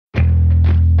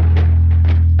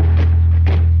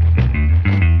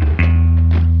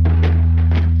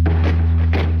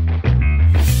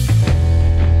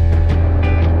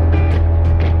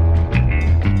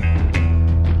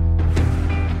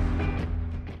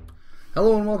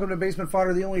Hello and welcome to Basement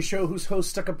Fodder, the only show whose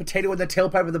host stuck a potato in the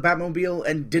tailpipe of the Batmobile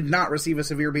and did not receive a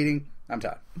severe beating. I'm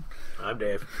Todd. I'm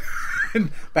Dave.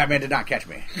 Batman did not catch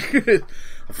me.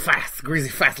 Fast, greasy,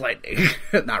 fast lightning.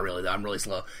 Not really, though. I'm really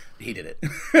slow. He did it.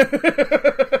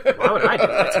 Why would I do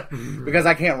it? Because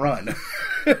I can't run.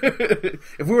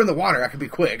 If we were in the water, I could be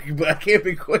quick, but I can't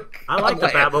be quick. I like the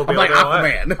Batmobile. I'm like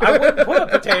Aquaman. I wouldn't put a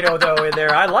potato, though, in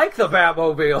there. I like the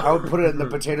Batmobile. I would put it in the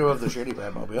potato of the shitty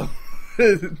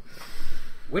Batmobile.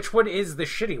 Which one is the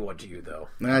shitty one to you, though?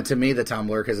 To me, the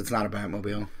Tumbler, because it's not a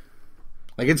Batmobile.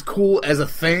 Like, it's cool as a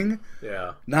thing,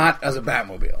 not as a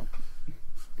Batmobile.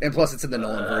 And plus, it's in the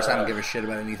Nolanverse. I don't give a shit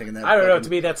about anything in that. I don't know. To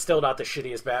me, that's still not the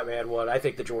shittiest Batman one. I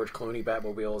think the George Clooney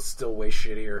Batmobile is still way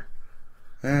shittier.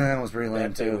 That was pretty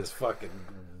lame, too. That was fucking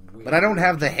weird. But I don't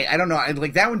have the... I don't know.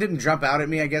 Like, that one didn't jump out at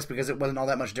me, I guess, because it wasn't all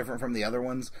that much different from the other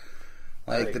ones.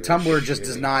 Like, the Tumbler just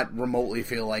does not remotely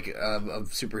feel like a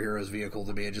superhero's vehicle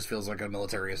to me. It just feels like a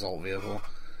military assault vehicle.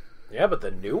 Yeah, but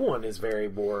the new one is very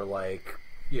more like,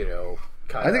 you know...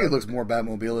 I think it looks more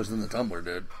Batmobile-ish than the Tumbler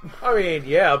did. I mean,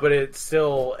 yeah, but it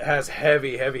still has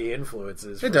heavy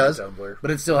influences from the Tumbler.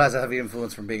 But it still has a heavy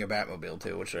influence from being a Batmobile,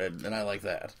 too, and I like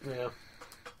that. Yeah.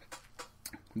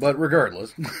 But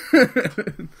regardless,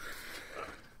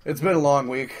 it's been a long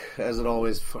week, as it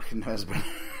always fucking has been.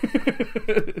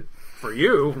 For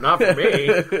you, not for me.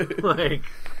 Like,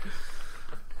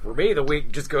 for me, the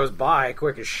week just goes by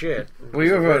quick as shit. Well,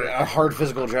 you have a hard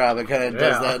physical job. It kind of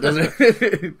does that, doesn't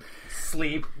it?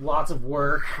 Sleep, lots of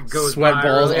work, goes sweat by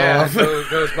balls off.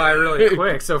 Goes by really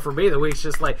quick. So for me, the week's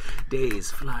just like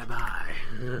days fly by.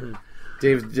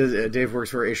 Dave works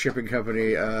for a shipping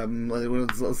company.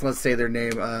 Let's say their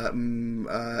name.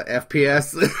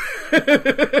 FPS.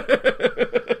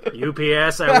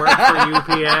 UPS. I work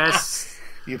for UPS.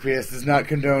 UPS does not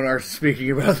condone our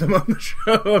speaking about them on the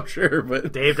show, I'm sure,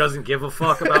 but Dave doesn't give a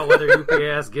fuck about whether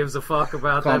UPS gives a fuck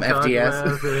about Call that.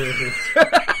 FDS.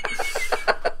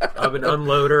 I'm an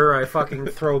unloader. I fucking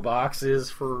throw boxes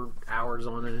for hours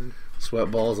on end. Sweat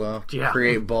balls off. Yeah.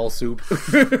 Create ball soup.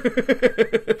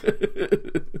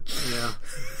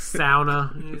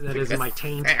 Sauna. That is my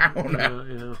taint.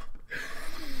 Sauna.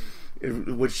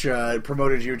 Which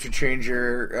promoted you to change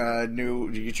your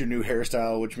get your new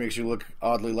hairstyle, which makes you look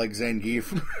oddly like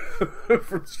Zangief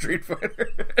from Street Fighter.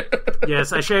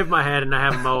 Yes, I shaved my head and I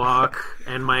have a mohawk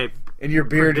and my your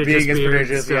beard being as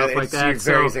prodigious, stuff like that.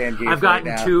 Very so Zangief I've gotten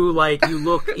right now. to like you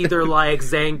look either like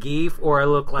Zangief or I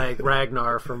look like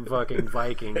Ragnar from fucking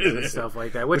Vikings and stuff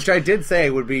like that. Which I did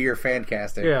say would be your fan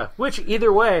casting. Yeah. Which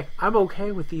either way, I'm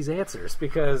okay with these answers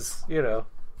because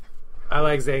I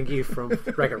like Zangief from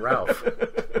Wreck-It Ralph.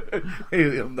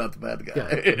 I'm not the bad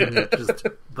guy. Yeah, just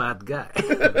bad guy.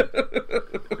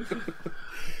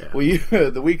 Yeah.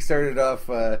 Well, the week started off.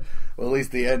 Well, at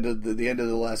least the end of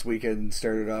the last weekend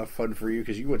started off fun for you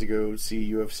because you went to go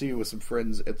see UFC with some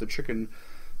friends at the chicken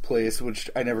place, which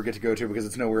I never get to go to because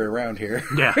it's nowhere around here.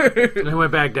 Yeah, I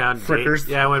went back down to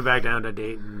Frickers. I went back down to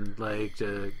Dayton, like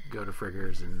to go to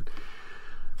Frickers and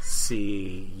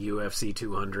see UFC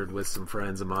 200 with some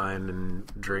friends of mine and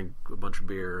drink a bunch of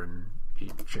beer and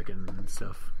eat chicken and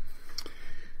stuff.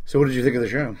 So what did you think of the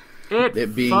show?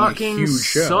 It being fucking a huge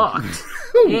show. Sucked.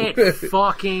 It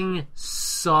fucking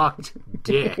sucked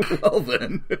dick. Well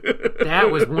then. That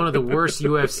was one of the worst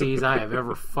UFCs I have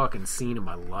ever fucking seen in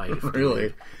my life. Really?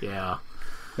 Dude. Yeah.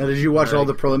 Now, did you watch all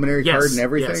the preliminary card and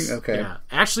everything? Yes, okay. Yeah.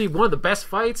 Actually, one of the best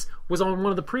fights was on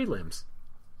one of the prelims.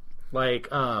 Like,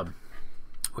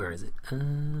 where is it?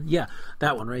 Yeah,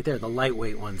 that one right there, the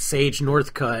lightweight one. Sage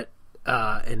Northcutt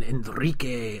and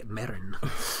Enrique Marin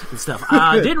and stuff.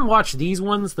 I didn't watch these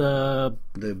ones. The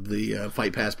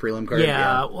Fight Pass prelim card.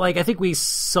 Yeah, like I think we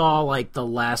saw like the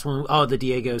last one. Oh, the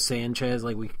Diego Sanchez.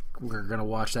 Like we're gonna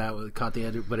watch that. We caught the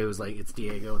edit, but it was like it's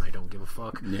Diego, and I don't give a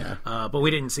fuck. Yeah. But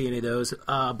we didn't see any of those.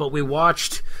 But we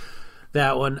watched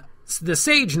that one. The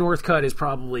Sage Northcutt is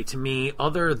probably to me,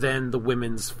 other than the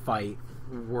women's fight,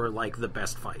 were like the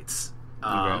best fights.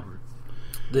 Okay.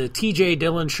 The TJ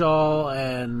Dillashaw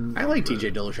and I like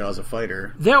TJ Dillashaw as a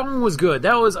fighter. That one was good.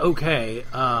 That was okay,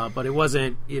 but it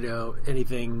wasn't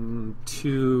anything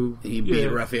too. He beat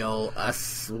Rafael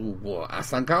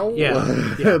Asankao.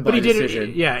 Yeah, but he did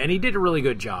decision. it. Yeah, and he did a really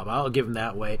good job. I'll give him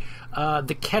that way.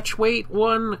 The catchweight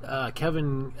one,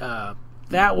 Kevin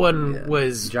That one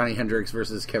was... Johnny Hendricks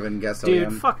versus Kevin Gastelum.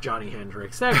 Dude, fuck Johnny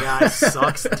Hendricks. That guy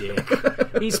sucks dick.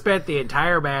 He spent the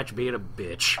entire match being a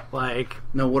bitch. Like...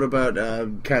 No, what about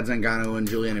Kat Zingano and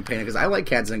Juliana Pena? Because I like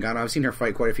Kat Zingano. I've seen her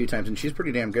fight quite a few times, and she's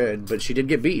pretty damn good, but she did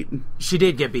get beat. She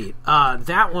did get beat.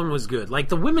 That one was good. Like,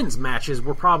 the women's matches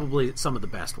were probably some of the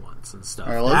best ones and stuff.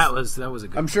 Right, that was a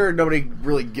good I'm sure nobody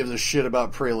really gives a shit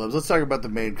about prelims. Let's talk about the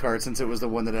main card, since it was the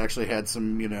one that actually had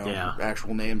some,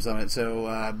 actual names on it.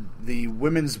 So, the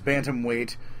women's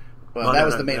bantamweight. That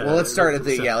was the main. Well, let's start at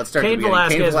the. Let's start. Cain at the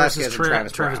beginning. Velasquez Cain Velasquez versus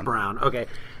and Travis Brown. Okay,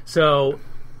 so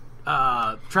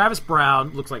Travis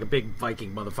Brown looks like a big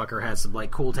Viking motherfucker. Has some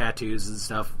like cool tattoos and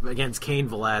stuff against Cain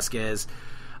Velasquez.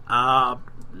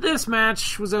 This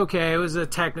match was okay. It was a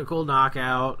technical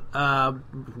knockout.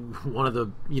 One of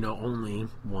the only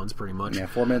ones, pretty much. Yeah,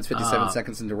 4 minutes 57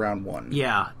 seconds into round one.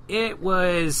 Yeah, it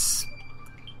was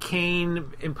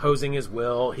Cain imposing his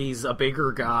will. He's a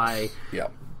bigger guy. Yeah.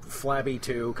 Flabby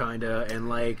too, kinda, and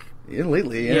like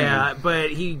lately, yeah,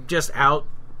 but he just outdid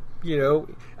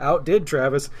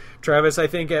Travis. Travis, I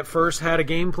think, at first had a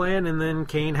game plan, and then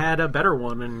Cain had a better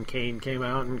one, and Cain came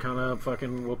out and kind of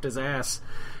fucking whooped his ass.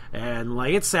 And,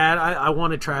 like, it's sad. I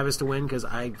wanted Travis to win because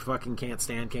I fucking can't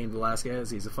stand Cain Velasquez.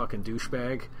 He's a fucking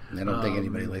douchebag. I don't think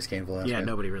anybody likes Cain Velasquez. Yeah,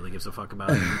 nobody really gives a fuck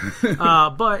about him.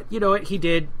 But, you know what? He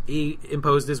did. He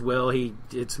imposed his will. He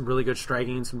did some really good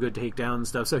striking, some good takedown and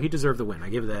stuff. So he deserved the win. I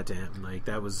give that to him. Like,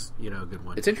 that was, a good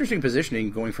one. It's interesting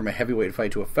positioning going from a heavyweight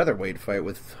fight to a featherweight fight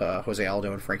with Jose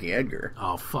Aldo and Frankie Edgar.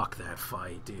 Oh, fuck that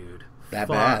fight, dude. Fuck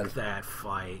bad. That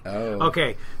fight. Oh.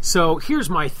 Okay, so here's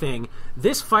my thing.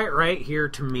 This fight right here,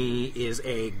 to me, is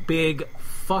a big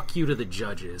fuck you to the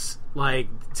judges. Like,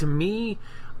 to me,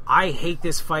 I hate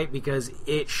this fight because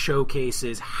it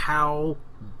showcases how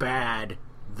bad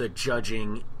the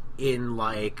judging in,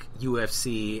 like,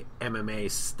 UFC,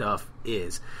 MMA stuff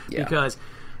is. Yeah. Because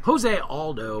Jose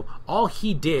Aldo, all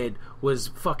he did was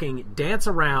fucking dance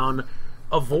around,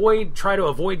 try to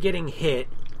avoid getting hit,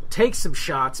 take some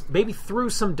shots, maybe threw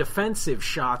some defensive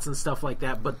shots and stuff like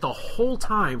that, but the whole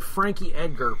time Frankie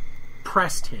Edgar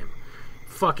pressed him,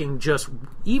 fucking just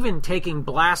even taking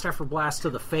blast after blast to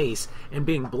the face and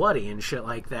being bloody and shit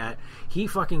like that. He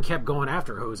fucking kept going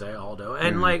after Jose Aldo,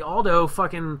 and like Aldo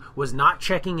fucking was not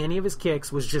checking any of his kicks,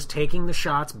 was just taking the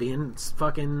shots, being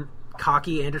fucking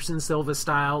cocky Anderson Silva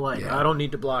style, like, I don't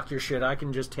need to block your shit, I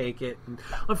can just take it. And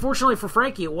unfortunately for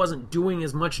Frankie, it wasn't doing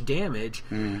as much damage,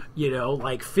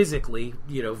 like physically,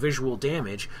 visual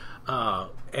damage,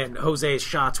 and Jose's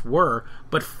shots were,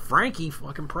 but Frankie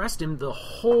fucking pressed him the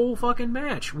whole fucking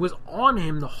match, was on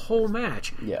him the whole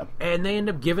match, and they end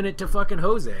up giving it to fucking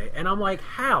Jose, and I'm like,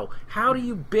 how do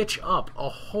you bitch up a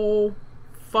whole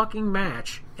fucking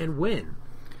match and win?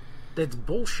 That's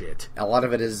bullshit. A lot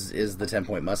of it is the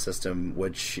 10-point must system,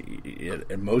 which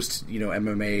most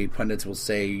MMA pundits will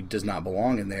say does not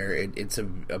belong in there. It's a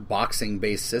boxing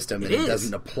based system, and it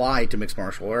doesn't apply to mixed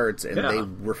martial arts, and they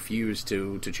refuse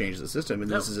to change the system.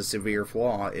 And this is a severe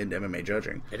flaw in MMA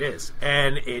judging. It is,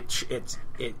 and it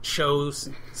shows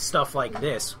stuff like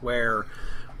this where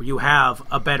you have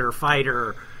a better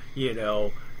fighter,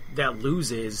 that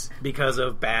loses because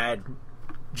of bad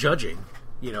judging.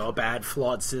 A bad,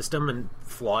 flawed system and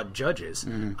flawed judges.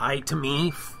 To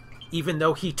me, even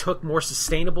though he took more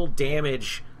sustainable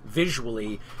damage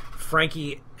visually,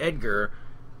 Frankie Edgar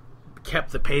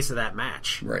kept the pace of that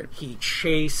match. Right. He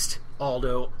chased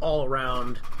Aldo all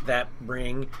around that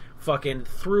ring, fucking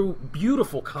threw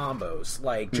beautiful combos,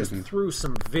 like just threw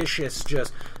some vicious,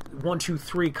 just 1, 2,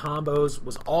 3 combos,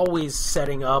 was always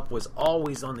setting up, was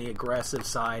always on the aggressive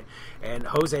side, and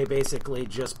Jose basically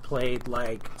just played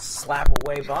like slap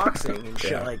away boxing and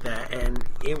shit like that, and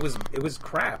it was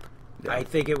crap. I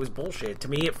think it was bullshit. To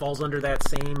me, it falls under that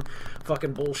same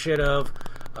fucking bullshit of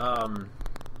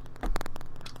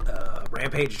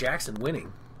Rampage Jackson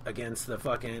winning against the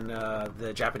fucking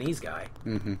the Japanese guy.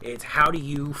 It's how do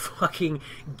you fucking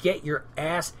get your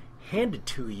ass handed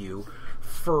to you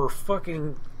for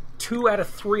fucking 2 out of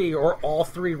 3 or all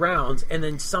 3 rounds and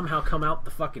then somehow come out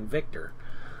the fucking victor.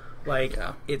 Like,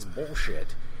 it's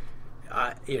bullshit.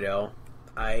 It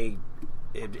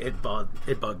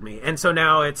bugged me. And so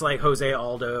now it's like Jose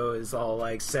Aldo is all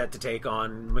like set to take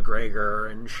on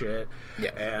McGregor and shit.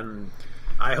 And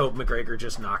I hope McGregor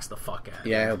just knocks the fuck out.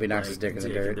 Yeah, I hope he knocks his dick in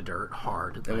the dirt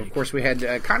hard. And of course, we had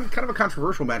kind of a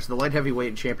controversial match, the light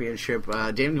heavyweight championship.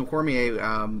 Daniel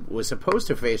Cormier was supposed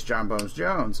to face John Bones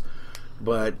Jones,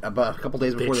 but about a couple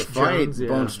days before the fight,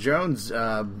 Bones Jones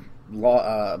failed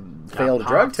a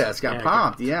drug test, got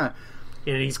popped. Yeah.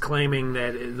 And he's claiming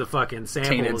that the fucking sample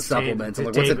Tainted is supplements.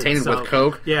 Tainted, I'm like, what's it tainted with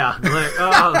Coke? Yeah.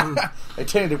 Like, I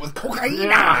tainted it with cocaine.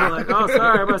 Yeah. Like, oh,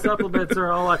 sorry, my supplements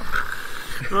are all like...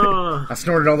 I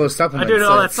snorted all those supplements. I did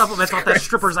all that supplements off that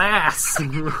stripper's ass.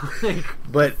 Like,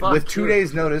 but with 2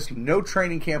 days' notice, no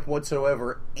training camp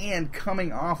whatsoever, and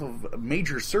coming off of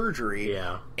major surgery,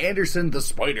 Anderson the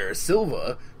Spider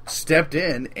Silva stepped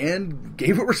in and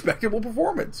gave a respectable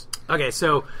performance. Okay,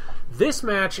 so this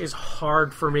match is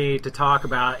hard for me to talk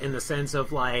about in the sense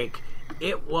of, like,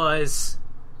 it was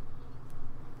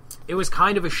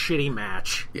kind of a shitty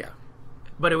match. Yeah.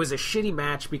 But it was a shitty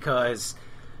match because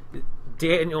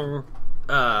Daniel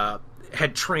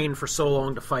had trained for so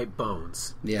long to fight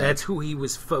Bones. Yeah. That's who he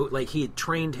was. He had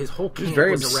trained his whole camp. He was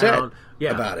very upset around,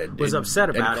 about it. Was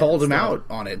upset about it. And called him out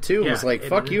on it, too. It was like,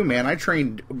 fuck you, man. I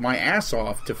trained my ass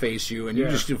off to face you, and you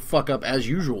just fuck up as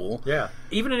usual. Yeah.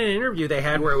 Even in an interview they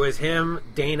had where it was him,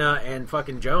 Dana, and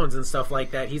fucking Jones and stuff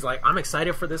like that, he's like, I'm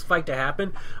excited for this fight to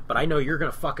happen, but I know you're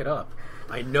going to fuck it up.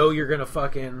 I know you're going to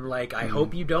fucking, like, I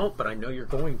hope you don't, but I know you're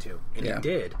going to. And he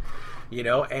did. You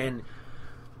know, and...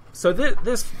 So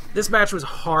this match was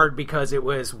hard because it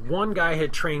was one guy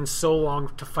had trained so long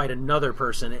to fight another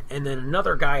person, and then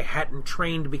another guy hadn't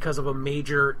trained because of a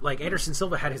major, like Anderson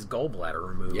Silva had his gallbladder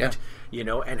removed, you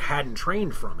know, and hadn't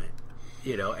trained from it,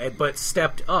 you know, but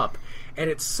stepped up. And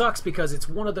it sucks because it's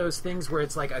one of those things where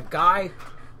it's like a guy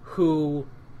who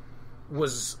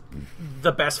was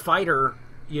the best fighter,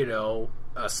 you know,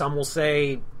 some will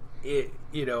say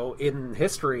you know, in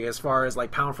history as far as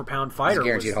like pound for pound fighter,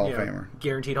 guaranteed Hall of Famer,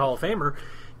 guaranteed Hall of Famer,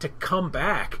 to come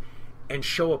back and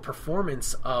show a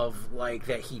performance of like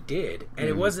that he did, and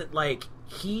it wasn't like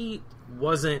he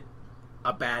wasn't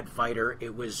a bad fighter.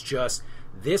 It was just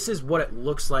this is what it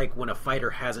looks like when a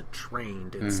fighter hasn't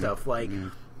trained and stuff like.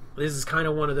 This is kind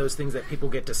of one of those things that people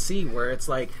get to see where it's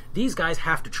like these guys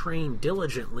have to train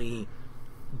diligently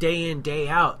day in, day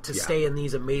out to stay in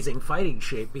these amazing fighting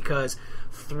shape because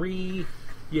 3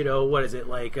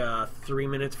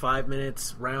 minutes, 5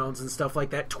 minutes rounds and stuff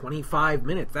like that, 25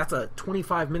 minutes. That's a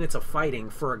 25 minutes of fighting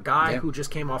for a guy who just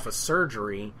came off of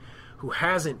surgery, who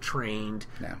hasn't trained,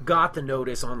 got the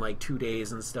notice on like 2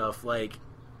 days and stuff. Like,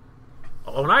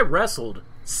 when I wrestled,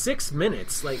 6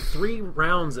 minutes, like 3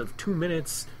 rounds of 2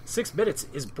 minutes, 6 minutes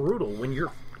is brutal when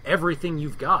you're everything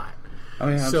you've got. Oh,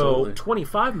 yeah, so absolutely.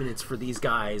 25 minutes for these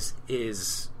guys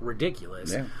is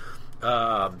ridiculous.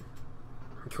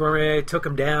 Cormier took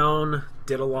him down,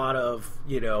 did a lot of,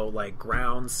 you know, like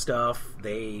ground stuff.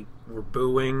 They were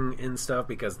booing and stuff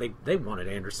because they wanted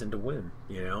Anderson to win,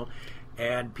 you know.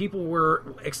 And people were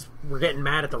getting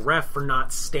mad at the ref for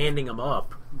not standing him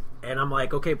up. And I'm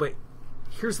like, okay, but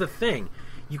here's the thing.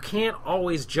 You can't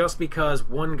always, just because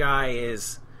one guy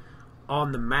is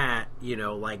on the mat, you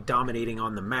know, like dominating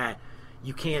on the mat,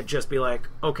 you can't just be like,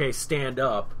 okay, stand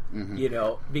up, you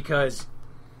know, because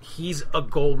he's a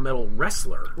gold medal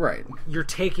wrestler. Right. You're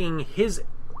taking his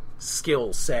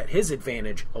skill set, his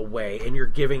advantage away, and you're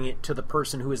giving it to the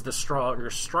person who is the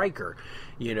stronger striker,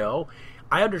 you know?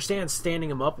 I understand standing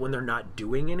him up when they're not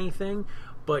doing anything,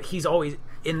 but he's always...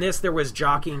 In this, there was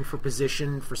jockeying for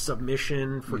position, for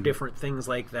submission, for different things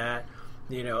like that,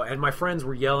 you know? And my friends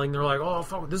were yelling. They're like, oh,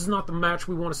 fuck, this is not the match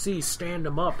we want to see. Stand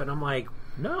him up. And I'm like...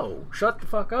 No, shut the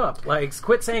fuck up. Like,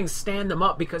 quit saying stand them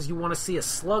up because you want to see a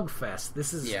slugfest.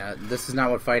 This is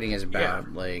not what fighting is about.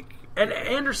 Yeah. Like, and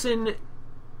Anderson,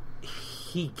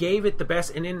 he gave it the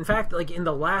best. And in fact, like in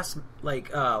the last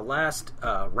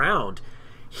round,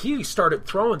 he started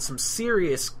throwing some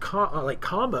serious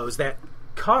combos that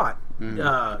caught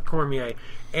Cormier.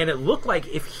 And it looked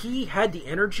like if he had the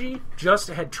energy, just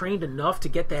had trained enough to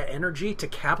get that energy to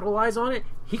capitalize on it,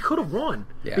 he could have won.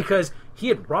 Yeah. Because he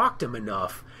had rocked him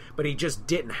enough, but he just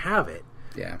didn't have it.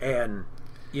 Yeah. And,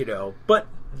 you know, but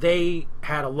they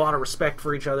had a lot of respect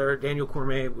for each other. Daniel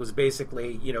Cormier was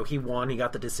basically, you know, he won, he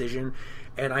got the decision.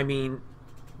 And, I mean,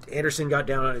 Anderson got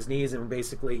down on his knees and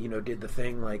basically, you know, did the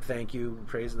thing like thank you,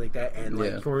 praise like that, and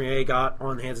like Cormier got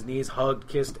on hands and knees, hugged,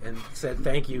 kissed, and said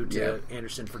thank you to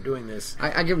Anderson for doing this.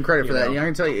 I give him credit for that. You know, I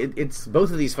can tell you, it's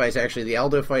both of these fights actually, the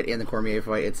Aldo fight and the Cormier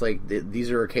fight. It's like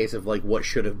these are a case of like what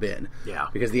should have been. Yeah.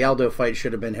 Because the Aldo fight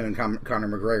should have been him and Conor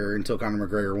McGregor until Conor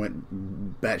McGregor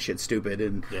went batshit stupid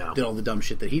and did all the dumb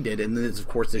shit that he did. And then of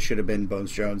course this should have been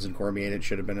Bones Jones and Cormier, and it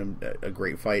should have been a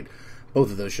great fight. Both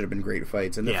of those should have been great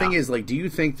fights. And the thing is, like, do you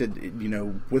think that, you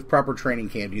know, with proper training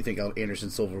camp, do you think Anderson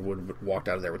Silva would have walked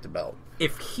out of there with the belt?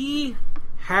 If he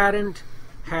hadn't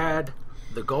had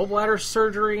the gallbladder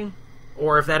surgery,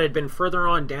 or if that had been further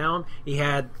on down, he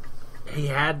had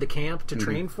the camp to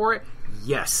train for it,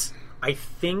 yes. I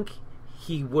think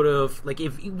he would have, like,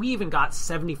 if we even got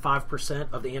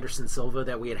 75% of the Anderson Silva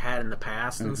that we had in the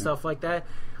past and stuff like that,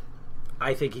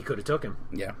 I think he could have took him.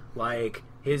 Yeah. Like,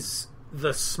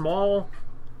 the small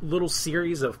little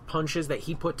series of punches that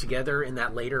he put together in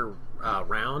that later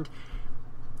round,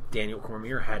 Daniel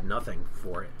Cormier had nothing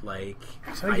for it. Like,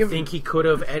 I think he could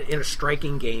have, in a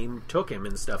striking game, took him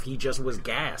and stuff. He just was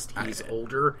gassed. He's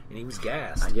older, and he was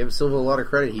gassed. I give Silva a lot of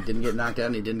credit. He didn't get knocked out,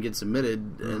 and he didn't get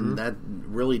submitted, and that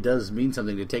really does mean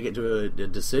something. To take it to a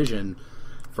decision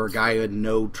for a guy who had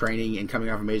no training and coming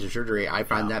off a major surgery, I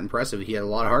find that impressive. He had a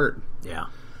lot of heart. Yeah.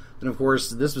 And, of course,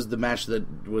 this was the match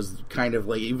that was kind of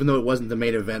like, even though it wasn't the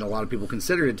main event, a lot of people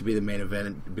considered it to be the main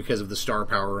event because of the star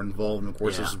power involved. And, of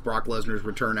course, this is Brock Lesnar's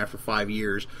return after 5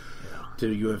 years to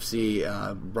UFC.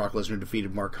 Brock Lesnar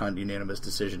defeated Mark Hunt unanimous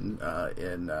decision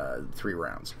in 3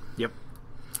 rounds. Yep.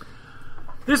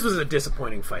 This was a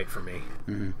disappointing fight for me.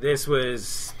 This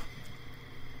was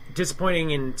disappointing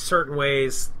in certain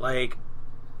ways. Like,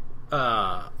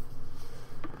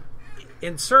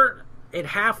 in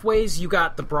half ways, you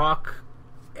got the Brock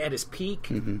at his peak,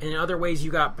 and in other ways, you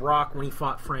got Brock when he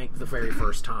fought Frank the very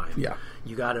first time. Yeah.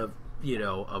 You got a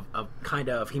kind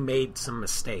of, he made some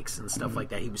mistakes and stuff like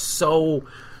that. He was so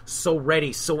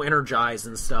ready, so energized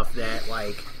and stuff that,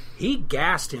 like, he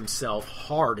gassed himself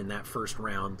hard in that first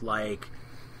round. Like,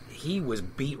 he was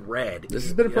beat red. This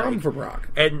has been a problem for Brock.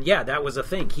 And, yeah, that was a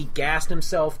thing. He gassed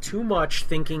himself too much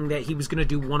thinking that he was going to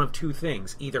do one of two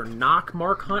things. Either knock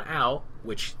Mark Hunt out,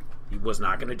 which he was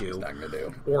not going to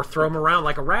do. Or throw him around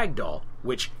like a rag doll,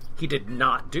 which he did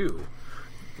not do.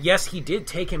 Yes, he did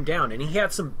take him down, and he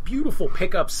had some beautiful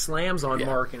pickup slams on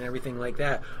Mark and everything like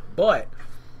that. But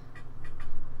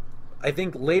I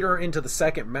think later into the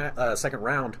second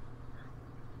round,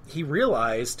 he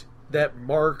realized that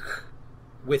Mark,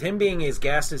 with him being as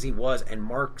gassed as he was, and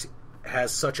Mark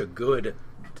has such a good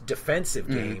defensive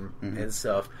game and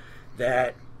stuff,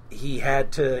 that he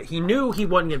knew he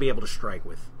wasn't going to be able to strike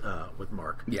with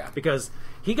Mark. Yeah. Because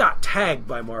he got tagged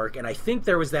by Mark, and I think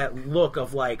there was that look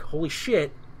of like, holy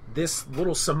shit, this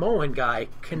little Samoan guy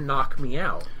can knock me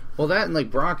out. Well, that and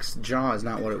like Brock's jaw is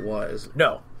not what it was.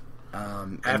 No.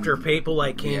 After people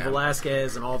like Cain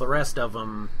Velasquez and all the rest of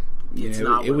them, it's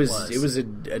not what it was. It was a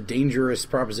dangerous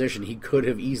proposition. He could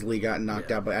have easily gotten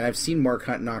knocked out, and I've seen Mark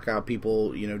Hunt knock out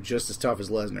people, just as tough as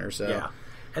Lesnar. So yeah,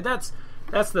 and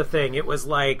that's the thing. It was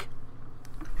like,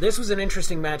 this was an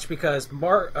interesting match because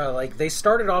Mark, they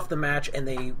started off the match and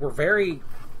they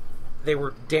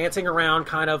were dancing around,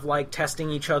 kind of like testing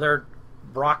each other.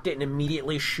 Brock didn't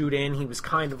immediately shoot in. He was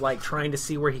kind of like trying to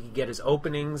see where he could get his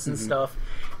openings and stuff.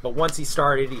 But once he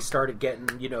started getting,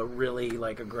 really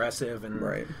like aggressive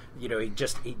and,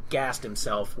 he gassed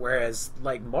himself. Whereas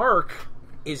like Mark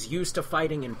is used to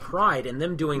fighting in Pride and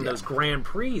them doing those Grand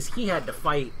Prix, he had to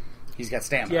fight. He's got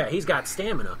stamina. Yeah, he's got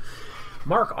stamina.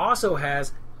 Mark also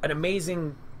has an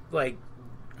amazing, like,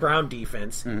 ground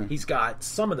defense. He's got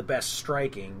some of the best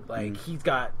striking. Like, he's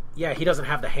got, he doesn't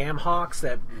have the ham hocks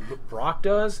that Brock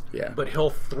does, but he'll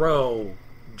throw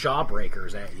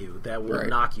jawbreakers at you that will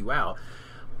knock you out.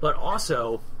 But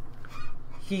also,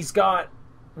 he's got,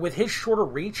 with his shorter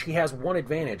reach, he has one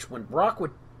advantage. When Brock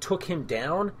took him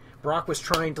down, Brock was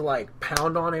trying to, like,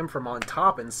 pound on him from on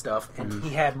top and stuff, and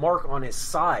he had Mark on his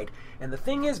side. And the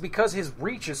thing is, because his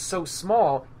reach is so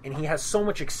small and he has so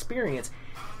much experience,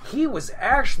 he was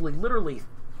actually literally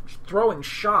throwing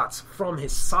shots from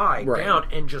his side down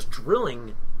and just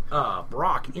drilling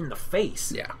Brock in the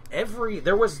face. Yeah.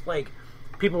 There was, like,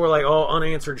 people were like, oh,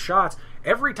 unanswered shots.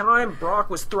 Every time Brock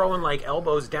was throwing, like,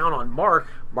 elbows down on Mark,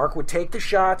 Mark would take the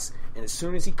shots, and as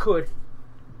soon as he could,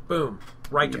 boom,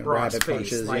 right to Brock's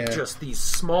face. Punches, just these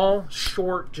small,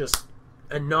 short, just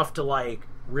enough to, like,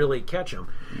 really catch him.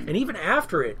 And even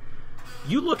after it,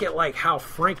 you look at, like, how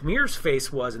Frank Mir's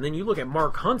face was, and then you look at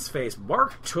Mark Hunt's face.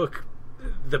 Mark took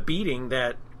the beating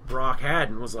that Brock had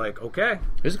and was like, okay.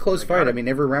 It was a close fight. I mean,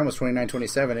 every round was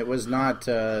 29-27. It was not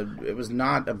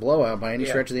a blowout by any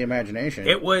stretch of the imagination.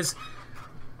 It was...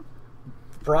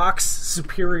 Brock's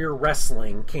superior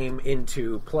wrestling came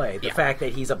into play. The fact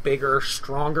that he's a bigger,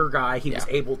 stronger guy, he was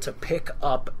able to pick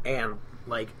up and,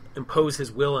 like, impose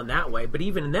his will in that way. But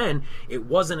even then, it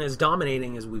wasn't as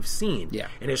dominating as we've seen. Yeah.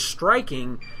 And his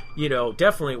striking,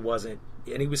 definitely wasn't.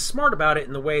 And he was smart about it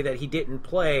in the way that he didn't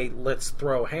play, let's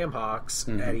throw ham hocks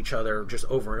at each other just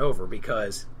over and over,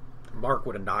 because Mark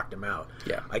would have knocked him out.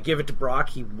 Yeah. I give it to Brock.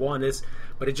 He won this.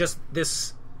 But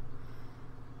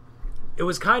it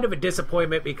was kind of a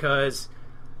disappointment because,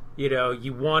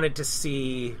 you wanted to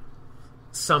see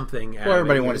something. Well,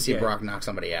 everybody wanted to see Brock knock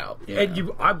somebody out. Yeah.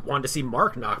 And I wanted to see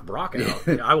Mark knock Brock out.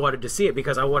 I wanted to see it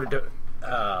because I wanted to.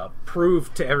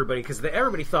 prove to everybody, because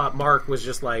everybody thought Mark was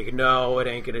just like, no, it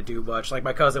ain't gonna do much. Like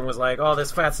my cousin was like, oh,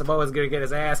 this fat Samoa's gonna get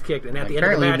his ass kicked, and at the end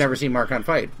of the match, you've never seen Mark Hunt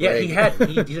fight. Yeah, he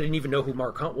didn't even know who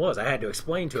Mark Hunt was. I had to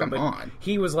explain to him. Come on.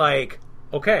 He was like,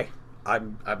 okay,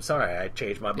 I'm sorry, I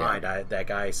changed my mind. That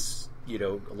guy's,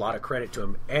 a lot of credit to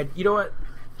him. And you know what?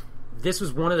 This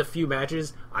was one of the few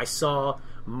matches I saw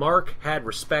Mark had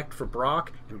respect for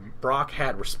Brock, and Brock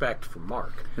had respect for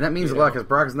Mark. And that means a lot, because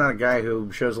Brock's not a guy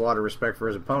who shows a lot of respect for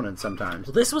his opponents sometimes.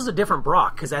 Well, this was a different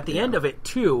Brock, because at the end of it,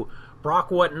 too, Brock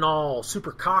wasn't all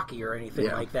super cocky or anything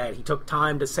like that. He took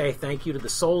time to say thank you to the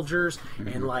soldiers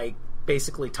and,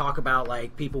 basically talk about,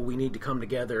 people, we need to come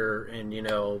together and,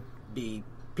 be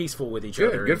peaceful with each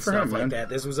other Good and for stuff him, like man. that.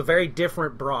 This was a very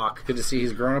different Brock. Good to see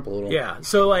he's grown up a little. Yeah,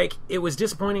 so it was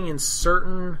disappointing in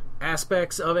certain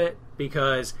aspects of it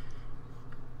because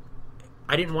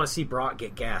I didn't want to see Brock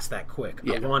get gassed that quick.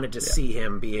 I wanted to see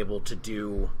him be able to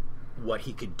do what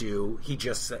he could do.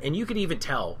 And you could even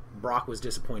tell Brock was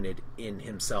disappointed in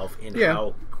himself in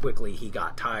how quickly he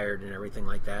got tired and everything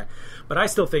like that. But I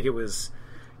still think it was,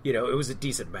 it was a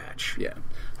decent match. Yeah.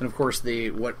 And of course,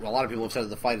 what a lot of people have said is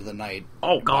the fight of the night.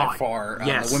 Oh, God. By far.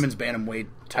 Yes. The women's bantamweight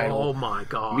title. Oh, my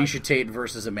God. Miesha Tate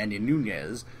versus Amanda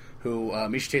Nunes, who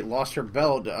Miesha Tate lost her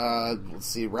belt,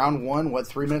 round 1,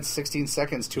 3 minutes, 16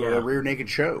 seconds to a rear naked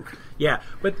choke. Yeah,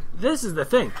 but this is the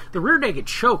thing. The rear naked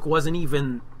choke wasn't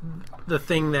even the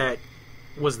thing that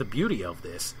was the beauty of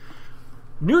this.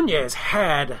 Nunes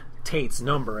had Tate's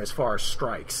number as far as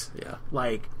strikes. Yeah.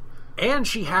 And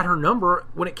she had her number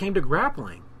when it came to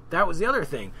grappling. That was the other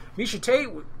thing. Miesha Tate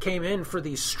came in for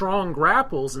these strong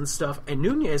grapples and stuff, and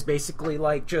Nunes basically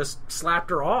just slapped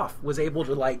her off, was able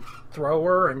to throw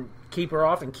her and keep her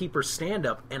off and keep her stand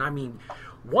up. And I mean,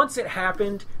 once it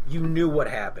happened, you knew what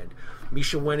happened.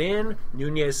 Miesha went in,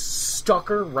 Nunes stuck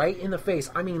her right in the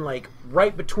face. I mean,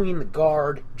 right between the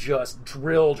guard, just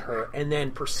drilled her, and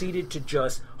then proceeded to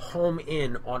just home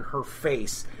in on her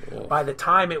face. Oh. By the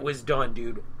time it was done,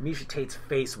 dude, Miesha Tate's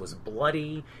face was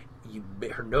bloody.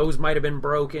 Her nose might have been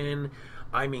broken.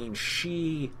 I mean,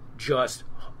 she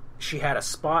had a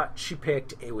spot she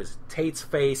picked. It was Tate's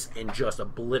face and just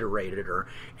obliterated her.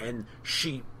 And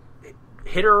she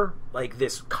hit her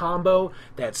this combo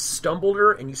that stumbled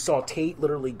her, and you saw Tate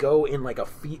literally go in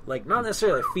not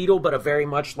necessarily a fetal, but a very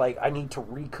much I need to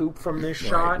recoup from this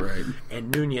shot. Right.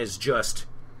 And Nunes just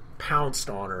pounced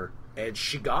on her. And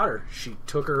she got her. She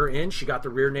took her in. She got the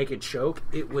rear naked choke.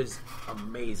 It was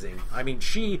amazing. I mean,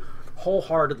 she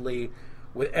wholeheartedly,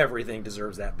 with everything,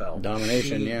 deserves that belt.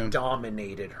 Domination, she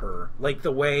dominated her.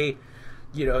 The way,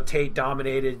 Tate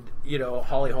dominated,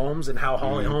 Holly Holmes, and how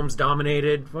Holly Holmes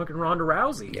dominated fucking Ronda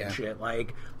Rousey and shit.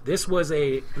 This was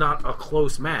not a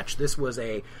close match. This was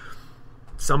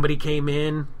somebody came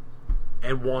in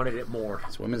and wanted it more.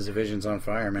 This women's division's on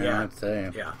fire, man. I have to tell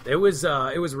you. Yeah, it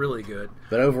was really good.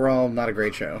 But overall, not a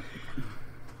great show.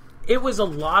 It was a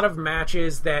lot of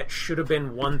matches that should have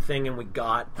been one thing, and we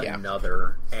got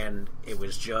another, and it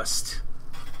was just,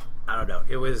 I don't know.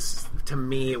 It was, to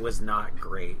me, it was not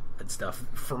great and stuff.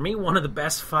 For me, one of the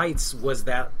best fights was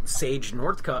that Sage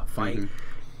Northcutt fight,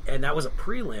 and that was a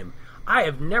prelim. I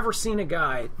have never seen a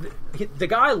guy. The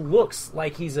guy looks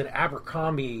like he's an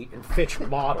Abercrombie and Fitch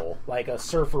model, like a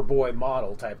surfer boy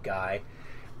model type guy.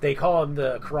 They call him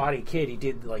the Karate Kid. He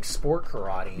did sport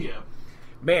karate. Yeah.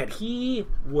 Man, he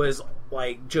was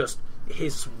just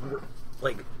his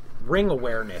ring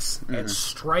awareness and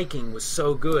striking was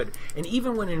so good. And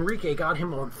even when Enrique got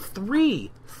him on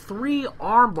three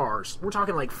arm bars, we're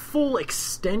talking full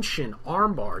extension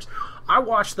arm bars. I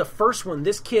watched the first one.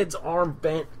 This kid's arm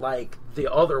bent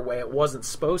the other way. It wasn't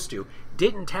supposed to.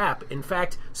 Didn't tap. In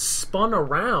fact, spun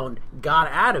around, got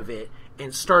out of it,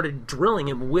 and started drilling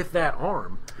him with that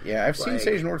arm. Yeah, I've seen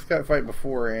Sage Northcutt fight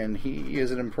before, and he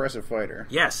is an impressive fighter.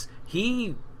 Yes,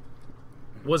 he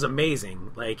was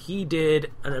amazing. He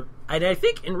did, and I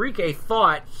think Enrique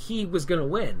thought he was going to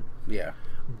win. Yeah.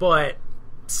 But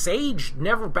Sage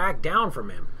never backed down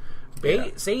from him.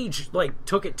 Sage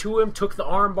took it to him, took the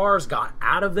arm bars, got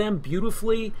out of them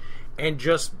beautifully, and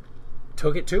just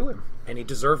took it to him. And he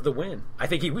deserved the win. I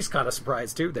think he was kind of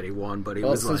surprised too that he won, but he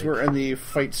was since we're in the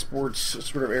fight sports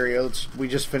sort of area, we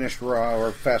just finished Raw,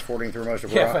 or fast forwarding through most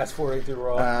of Raw. Yeah, fast forwarding through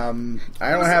Raw.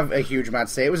 I don't have a huge amount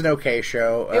to say. It was an okay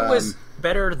show. It was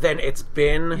better than it's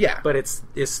been. Yeah, but it's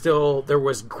still, there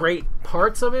was great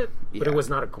parts of it, but it was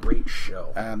not a great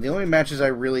show. The only matches I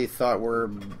really thought were,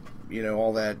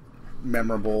 all that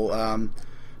memorable.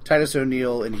 Titus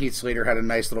O'Neil and Heath Slater had a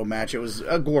nice little match. It was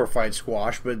a glorified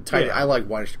squash, but I like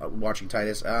watching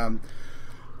Titus.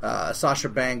 Sasha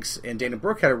Banks and Dana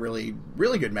Brooke had a really,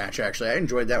 really good match, actually. I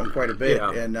enjoyed that one quite a bit.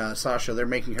 Yeah. And Sasha, they're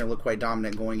making her look quite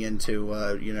dominant going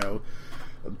into,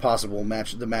 possible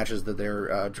the matches that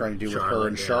they're trying to do with her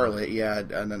and Charlotte. Yeah,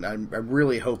 and I'm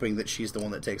really hoping that she's the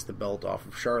one that takes the belt off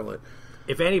of Charlotte.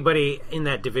 If anybody in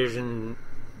that division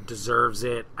deserves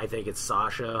it, I think it's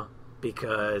Sasha,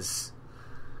 because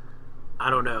I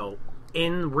don't know,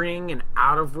 in ring and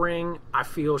out of ring, I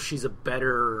feel she's a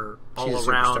better all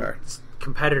around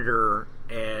competitor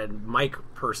and mic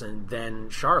person than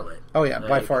Charlotte. Oh yeah,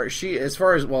 by far. She, as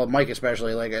far as Mike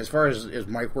especially, as far as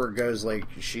mic work goes,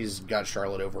 she's got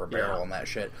Charlotte over a barrel on that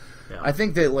shit. Yeah. I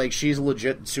think that she's a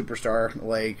legit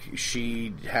superstar.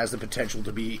 She has the potential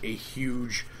to be a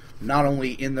huge, not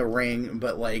only in the ring,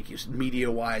 but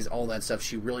media-wise, all that stuff.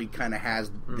 She really kind of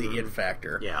has the it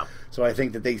factor. Yeah. So I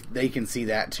think that they can see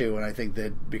that too, and I think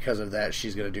that because of that,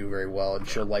 she's going to do very well, and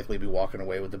she'll likely be walking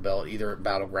away with the belt either at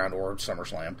Battleground or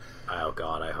SummerSlam. Oh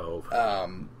God, I hope.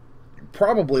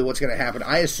 Probably what's going to happen,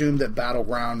 I assume that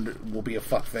Battleground will be a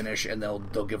fuck finish, and they'll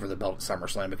give her the belt at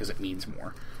SummerSlam because it means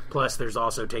more. Plus, there's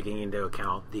also taking into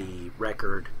account the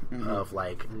record of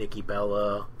Nikki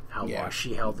Bella. How long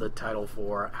she held the title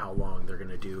for, how long they're going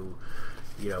to do,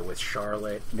 with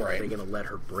Charlotte. Right. Are they going to let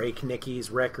her break Nikki's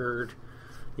record?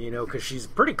 Because she's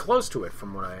pretty close to it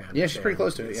from what I understand. Yeah, she's pretty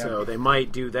close to it, yeah. So they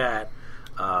might do that.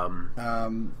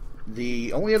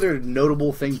 The only other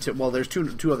notable thing there's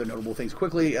two other notable things.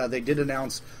 Quickly, they did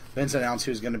Vince announced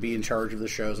who's going to be in charge of the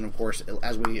shows, and of course,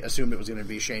 as we assumed it was going to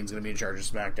be, Shane's going to be in charge of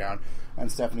SmackDown,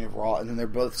 and Stephanie of Raw, and then they're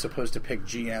both supposed to pick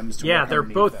GMs to work they're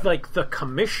both them. The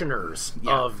commissioners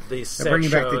of these they're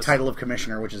bringing back the title of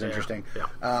commissioner, which is interesting. Yeah.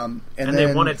 And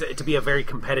they want it to be a very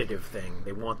competitive thing.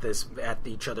 They want this at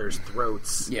each other's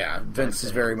throats. Yeah, Vince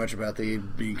is very much about the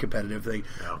being competitive thing.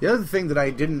 Yeah. The other thing that I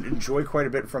didn't enjoy quite a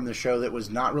bit from the show that was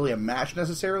not really a match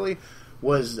necessarily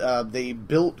was they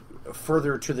built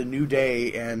further to the New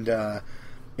Day and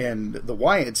the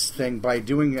Wyatts thing by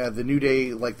doing the New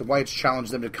Day, the Wyatts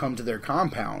challenged them to come to their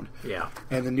compound. Yeah.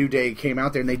 And the New Day came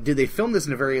out there, and they filmed this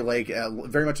in a very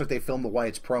very much like they filmed the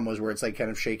Wyatts promos, where it's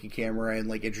kind of shaky camera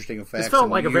and interesting effects. It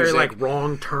felt like a very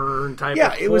wrong turn type.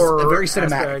 Yeah, of it was a very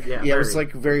cinematic. It was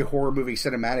very horror movie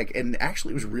cinematic, and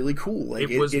actually it was really cool. It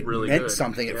really meant good.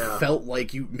 Something. It felt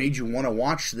like made you want to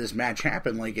watch this match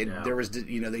happen. There was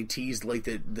they teased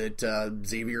that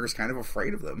Xavier is kind of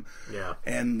afraid of them. Yeah.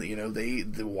 And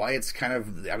the Wyatts kind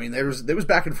of, there was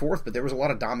back and forth, but there was a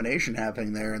lot of domination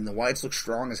happening there, and the Wyatts looked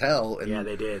strong as hell. And, yeah,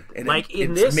 they did. And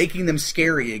it's making them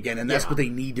scary again, and that's what they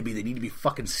need to be. They need to be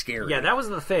fucking scary. Yeah, that was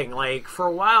the thing. For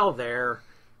a while there,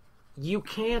 you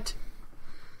can't...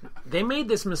 They made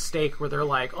this mistake where they're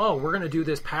we're going to do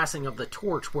this passing of the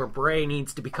torch where Bray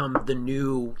needs to become the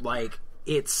new,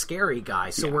 it's scary guy,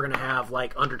 so we're going to have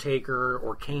Undertaker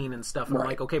or Kane and stuff. And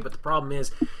I'm okay, but the problem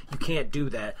is you can't do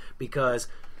that because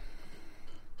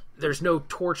there's no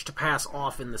torch to pass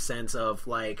off in the sense of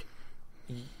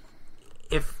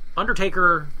if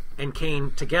Undertaker and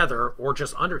Kane together or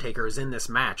just Undertaker is in this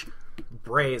match,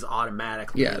 Bray is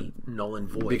automatically null and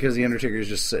void because the Undertaker is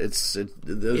just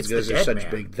those guys are such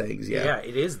big things. Yeah,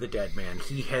 it is the dead man.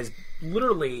 He has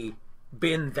literally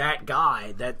been that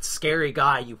guy, that scary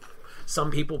guy.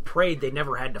 Some people prayed they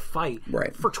never had to fight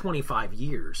for 25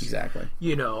 years. Exactly.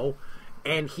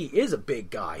 And he is a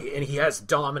big guy, and he has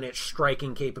dominant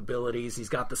striking capabilities. He's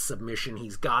got the submission.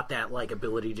 He's got that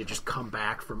ability to just come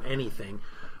back from anything.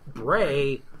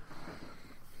 Bray,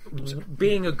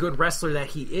 being a good wrestler that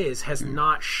he is, has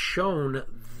not shown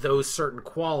those certain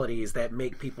qualities that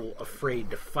make people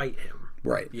afraid to fight him.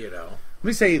 Right. Let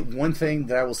me say one thing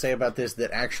that I will say about this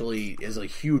that actually is a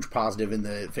huge positive in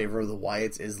the favor of the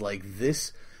Wyatts is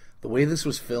this. The way this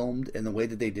was filmed and the way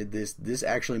that they did this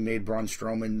actually made Braun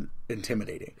Strowman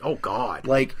intimidating. Oh, God.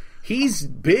 He's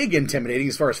big intimidating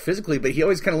as far as physically, but he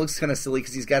always kind of looks kind of silly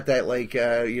because he's got that,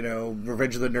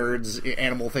 Revenge of the Nerds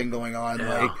animal thing going on.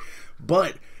 Yeah.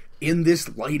 But in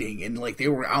this lighting, and they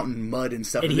were out in mud and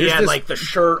stuff. And he had the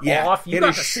shirt off. You got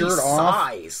his to shirt see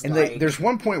off. Size. And there's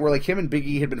one point where him and Big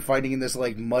E had been fighting in this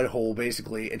mud hole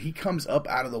basically, and he comes up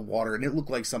out of the water, and it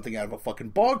looked like something out of a fucking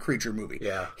bog creature movie.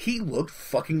 Yeah, he looked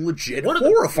fucking legit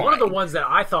horrifying. One of the ones that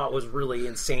I thought was really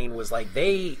insane was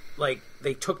they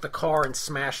took the car and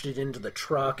smashed it into the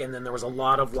truck, and then there was a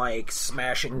lot of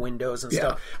smashing windows and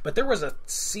stuff. But there was a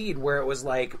scene where it was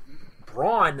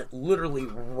Braun literally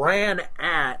ran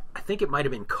at, I think it might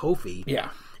have been Kofi.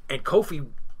 Yeah. And Kofi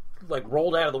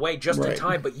rolled out of the way just in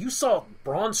time, but you saw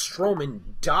Braun Strowman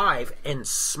dive and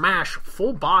smash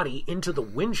full body into the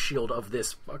windshield of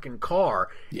this fucking car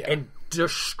and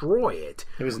destroy it.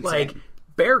 It was insane.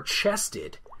 Bare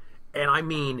chested. And I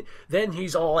mean, then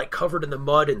he's all like covered in the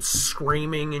mud and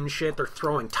screaming and shit. They're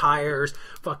throwing tires.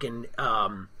 Fucking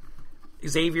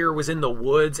Xavier was in the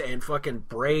woods and fucking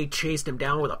Bray chased him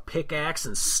down with a pickaxe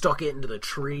and stuck it into the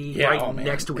tree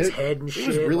next to his head and shit. It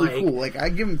was really cool. Like, I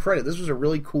give him credit. This was a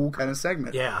really cool kind of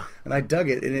segment. Yeah. And I dug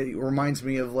it. And it reminds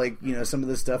me of, like, you know, some of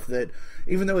the stuff that,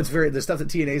 even though it's the stuff that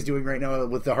TNA is doing right now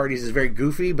with the Hardys is very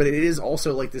goofy, but it is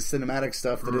also like this cinematic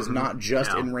stuff that is not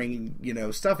just in-ring, you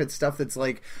know, stuff. It's stuff that's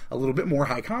like a little bit more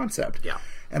high concept. Yeah.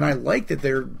 And I like that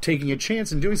they're taking a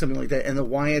chance and doing something like that. And the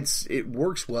Wyatts, it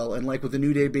works well. And like with the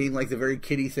New Day being like the very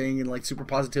kiddie thing and like super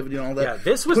positivity and all that. Yeah,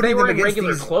 this was, they were in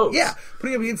regular clothes. Yeah,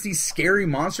 putting them against these scary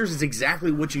monsters is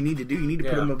exactly what you need to do. You need to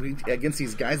put them up against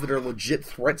these guys that are legit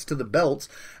threats to the belts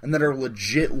and that are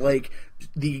legit like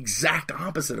the exact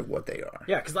opposite of what they are.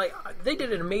 Yeah, because like they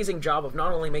did an amazing job of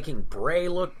not only making Bray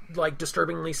look like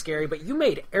disturbingly scary, but you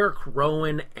made Eric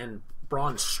Rowan and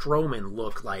Braun Strowman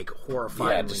look like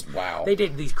horrifying. Yeah, just wow. They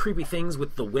did these creepy things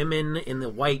with the women in the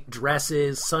white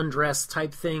dresses, sundress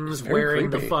type things, wearing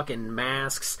the fucking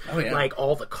masks, like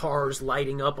all the cars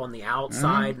lighting up on the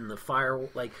outside and the fire.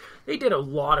 Like, they did a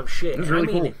lot of shit. It was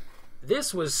really cool.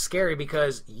 This was scary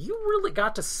because you really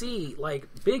got to see, like,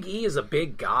 Big E is a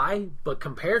big guy, but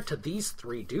compared to these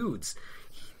three dudes,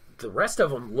 the rest of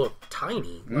them look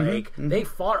tiny. Like, they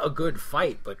fought a good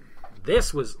fight, but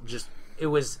this was just,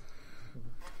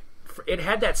 it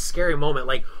had that scary moment,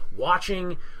 like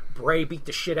watching Bray beat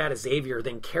the shit out of Xavier,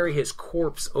 then carry his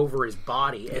corpse over his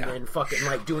body, and then fucking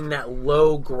like doing that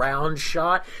low ground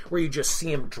shot where you just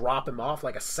see him drop him off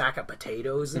like a sack of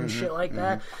potatoes and shit like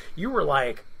that. You were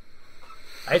like,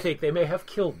 I think they may have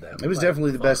killed them. It was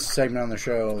definitely the best segment on the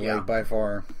show, like by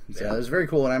far. So it was very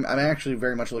cool, and I'm actually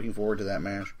very much looking forward to that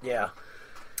match. Yeah.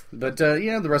 But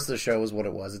the rest of the show is what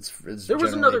it was. It's there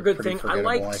was another good thing. I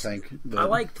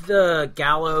liked the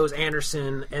Gallows,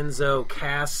 Anderson, Enzo,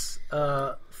 Cass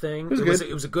thing.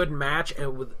 It was a good match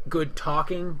and with good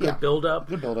talking, good build up.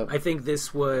 Good build up. I think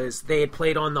they had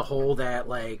played on the whole that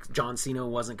like John Cena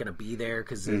wasn't going to be there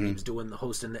because he was doing the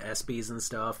hosting the ESPYs and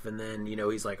stuff, and then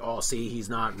he's like, oh, see, he's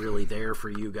not really there for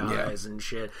you guys and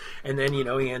shit, and then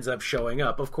he ends up showing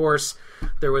up. Of course,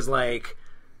 there was like.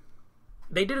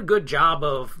 They did a good job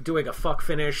of doing a fuck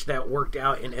finish that worked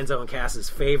out in Enzo and Cass's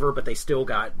favor, but they still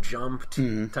got jumped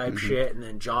type shit, and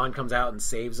then John comes out and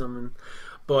saves them.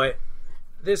 But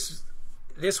this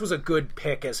was a good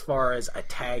pick as far as a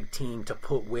tag team to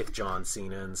put with John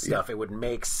Cena and stuff. It would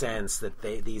make sense that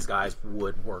these guys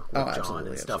would work with John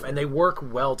and stuff, and they work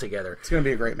well together. It's going to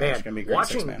be a great match. It's going to be a great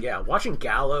six-man. Yeah, watching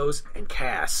Gallows and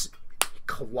Cass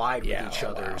collide with each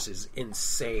other is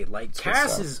insane. Like,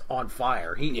 Cass is on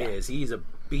fire. He's a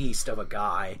beast of a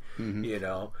guy. They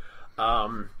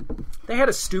had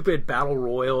a stupid battle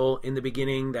royal in the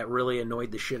beginning that really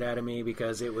annoyed the shit out of me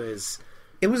because it was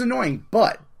annoying,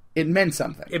 but it meant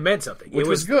something. Which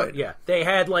was good. Yeah. They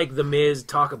had, like, The Miz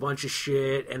talk a bunch of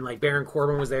shit, and, like, Baron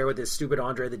Corbin was there with this stupid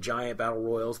Andre the Giant Battle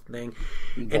Royals thing.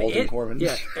 Balding Corbin.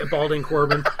 Yeah, Balding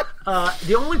Corbin.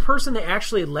 The only person they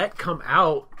actually let come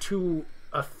out to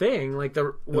a thing, like,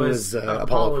 was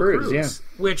Apollo Crews,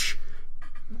 which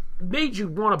made you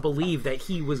want to believe that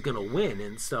he was going to win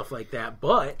and stuff like that.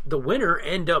 But the winner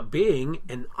ended up being,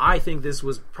 and I think this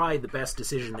was probably the best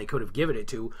decision they could have given it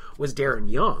to, was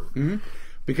Darren Young.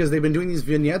 Because they've been doing these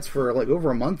vignettes for like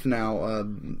over a month now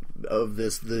of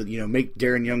this, make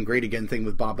Darren Young great again thing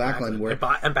with Bob Backlund.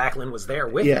 And Backlund was there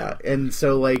with him. And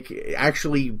so like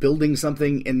actually building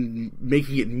something and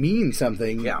making it mean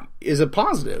something is a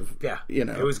positive. Yeah.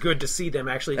 It was good to see them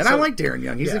actually. And I like Darren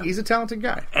Young. He's a talented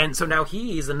guy. And so now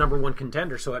he's the number one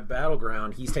contender. So at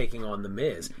Battleground, he's taking on The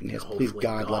Miz. Yes, please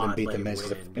God, let him beat The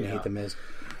Miz. I hate The Miz.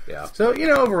 Yeah. So,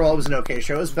 overall it was an okay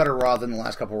show. It was better Raw than the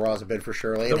last couple of Raws have been for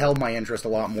sure. It held my interest a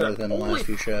lot more than the last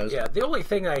few shows. Yeah, the only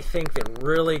thing I think that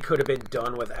really could have been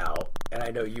done without, and I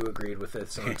know you agreed with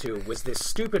this one too, was this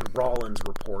stupid Rollins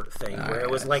report thing where it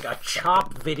was like a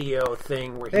chop video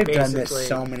thing where they've done this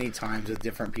so many times with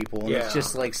different people, and it's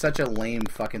just like such a lame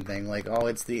fucking thing. Like,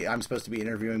 I'm supposed to be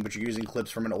interviewing, but you're using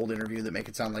clips from an old interview that make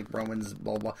it sound like Roman's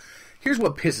blah blah. Here's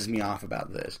what pisses me off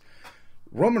about this.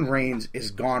 Roman Reigns is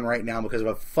gone right now because of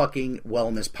a fucking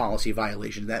wellness policy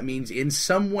violation. That means in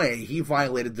some way he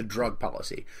violated the drug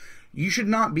policy. You should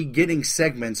not be getting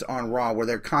segments on Raw where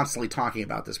they're constantly talking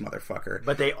about this motherfucker.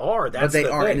 But they are. That's the thing.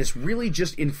 And this really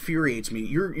just infuriates me.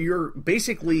 You're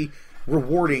basically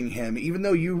rewarding him, even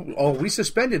though we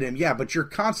suspended him, but you're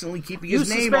constantly keeping his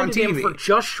name on TV. You suspended him for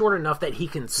just short enough that he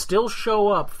can still show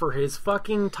up for his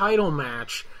fucking title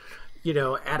match,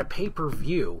 at a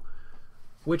pay-per-view,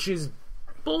 which is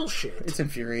bullshit. It's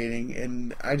infuriating,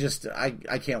 and I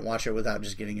can't watch it without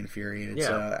just getting infuriated. Yeah.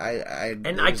 So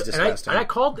It's disgusting. I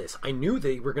called this. I knew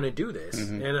they were going to do this,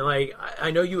 and like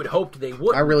I know you had hoped they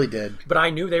would. I really did, but I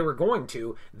knew they were going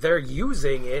to. They're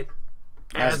using it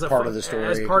as part of the story,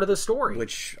 as part of the story,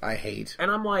 which I hate. And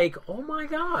I'm like, oh my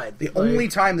god! The only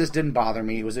time this didn't bother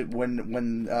me was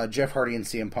when Jeff Hardy and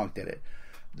CM Punk did it.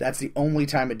 That's the only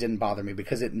time it didn't bother me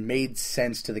because it made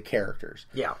sense to the characters.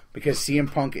 Yeah. Because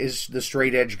CM Punk is the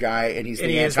straight edge guy and he's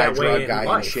the anti-drug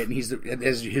guy and shit, and he's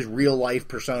his real life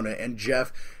persona. And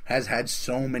Jeff has had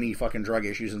so many fucking drug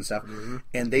issues and stuff. Mm-hmm.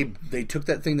 And they took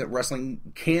that thing that wrestling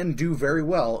can do very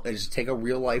well, is take a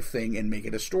real life thing and make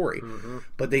it a story. Mm-hmm.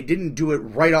 But they didn't do it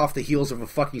right off the heels of a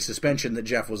fucking suspension that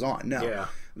Jeff was on. No. Yeah.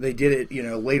 They did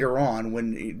it, later on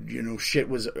when, shit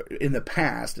was in the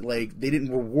past. Like, they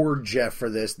didn't reward Jeff for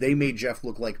this. They made Jeff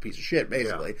look like a piece of shit,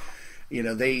 basically.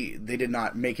 Yeah. They did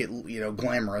not make it,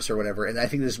 glamorous or whatever. And I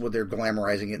think this is what they're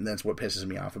glamorizing it, and that's what pisses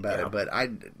me off about it. But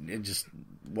it just,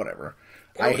 whatever.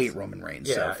 I hate Roman Reigns,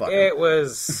 so fuck it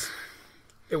was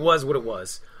what it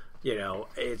was.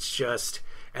 It's just...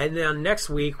 And then next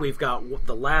week, we've got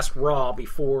the last Raw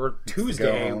before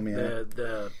Tuesday,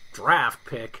 the draft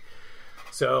pick.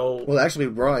 So, well, actually,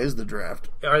 Raw is the draft.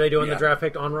 Are they doing the draft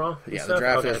pick on Raw? Yeah, the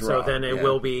draft is Raw. So then it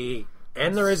will be,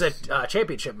 and there is a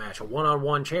championship match, a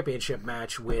one-on-one championship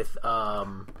match with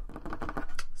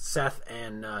Seth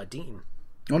and Dean.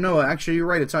 Oh no, actually, you're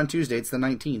right. It's on Tuesday. It's the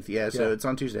 19th. Yeah, so it's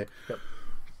on Tuesday. Yep.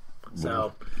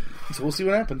 So we'll see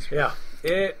what happens. Yeah,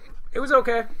 it was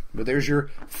okay. But there's your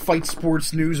fight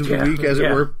sports news of the week, as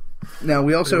it were. Now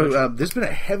we also there's been a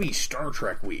heavy Star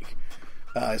Trek week.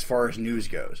 As far as news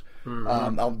goes.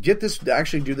 Mm-hmm. I'll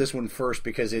actually do this one first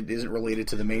because it isn't related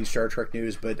to the main Star Trek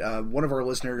news, but one of our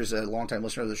listeners, a longtime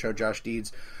listener of the show, Josh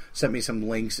Deeds, sent me some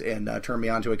links and turned me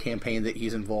on to a campaign that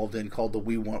he's involved in called the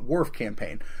We Want Worf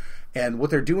campaign. And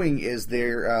what they're doing is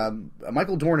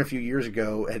Michael Dorn a few years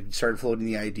ago had started floating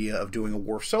the idea of doing a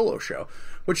Worf solo show,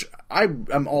 which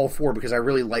I'm all for because I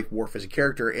really like Worf as a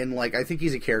character, and I think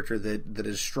he's a character that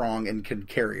is strong and can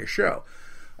carry a show.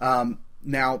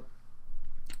 Now,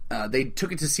 they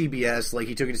took it to CBS,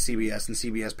 he took it to CBS, and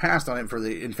CBS passed on it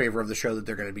in favor of the show that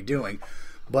they're going to be doing.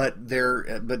 But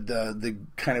the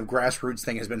kind of grassroots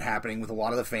thing has been happening with a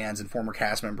lot of the fans and former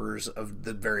cast members of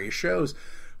the various shows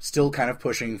still kind of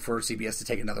pushing for CBS to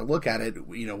take another look at it,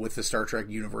 with the Star Trek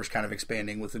universe kind of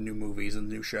expanding with the new movies and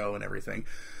the new show and everything.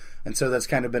 And so that's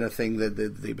kind of been a thing that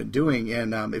they've been doing.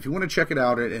 And if you want to check it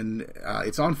out, and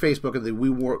it's on Facebook, the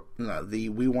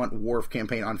We Want Worf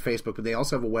campaign on Facebook, but they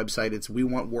also have a website. It's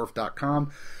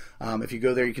wewantworf.com. If you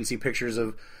go there, you can see pictures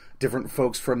of different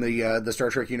folks from the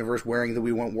Star Trek universe wearing the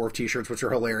We Want Worf t-shirts, which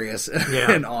are hilarious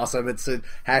and awesome. It's a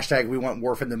hashtag We Want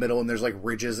Worf in the middle, and there's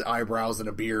ridges, eyebrows, and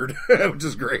a beard, which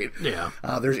is great. Yeah.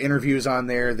 There's interviews on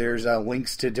there. There's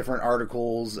links to different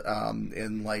articles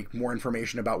and more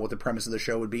information about what the premise of the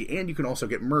show would be. And you can also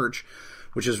get merch,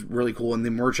 which is really cool. And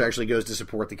the merch actually goes to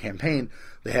support the campaign.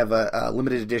 They have a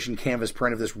limited edition canvas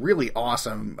print of this really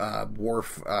awesome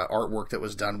Worf artwork that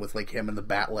was done with him and the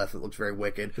Batleth. It looks very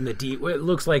wicked. And it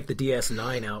looks like the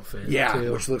DS9 outfit. Yeah,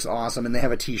 too. Which looks awesome. And they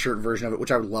have a t-shirt version of it,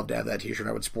 which I would love to have that t-shirt.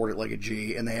 I would sport it like a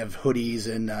G. And they have hoodies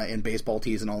and baseball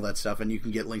tees and all that stuff. And you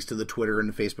can get links to the Twitter and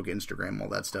the Facebook, Instagram, all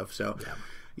that stuff. So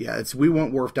yeah, it's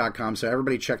wewantworf.com. So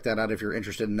everybody check that out if you're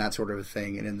interested in that sort of a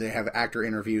thing. And then they have actor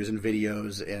interviews and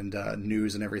videos and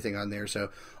news and everything on there. So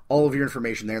all of your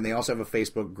information there. And they also have a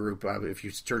Facebook group. If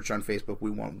you search on Facebook,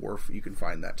 We Want Worf, you can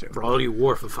find that too. For all you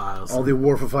Worfophiles. All the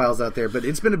Worfophiles out there. But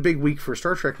it's been a big week for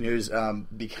Star Trek news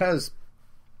because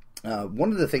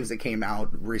one of the things that came out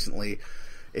recently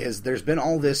is there's been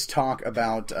all this talk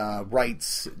about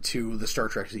rights to the Star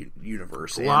Trek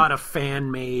universe. A lot of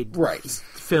fan-made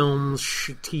films,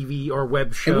 TV, or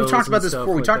web shows. And we talked about this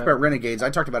before. We talked about Renegades. I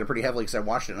talked about it pretty heavily because I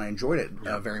watched it and I enjoyed it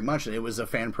very much. And it was a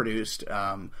fan-produced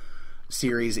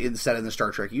series set in the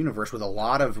Star Trek universe with a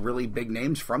lot of really big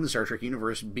names from the Star Trek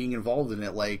universe being involved in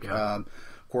it. Of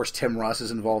course, Tim Russ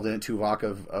is involved in it, Tuvok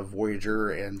of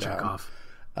Voyager, and Chekhov.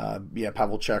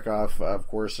 Pavel Chekhov, of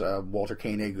course, Walter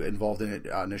Koenig involved in it,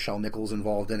 Nichelle Nichols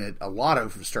involved in it, a lot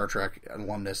of Star Trek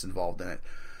alumnus involved in it,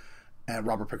 and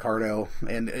Robert Picardo,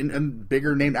 and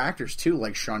bigger named actors too,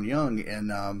 like Sean Young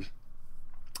and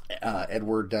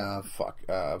Edward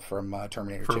from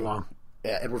Terminator 2. Furlong.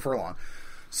 Yeah, Edward Furlong.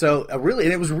 So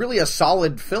and it was really a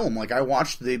solid film. Like I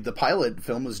watched the pilot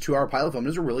film. It was a 2-hour pilot film. It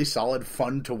was a really solid,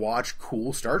 fun to watch,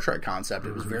 cool Star Trek concept.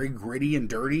 It was very gritty and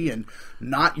dirty and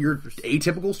not your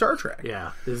atypical Star Trek.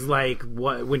 Yeah, this is like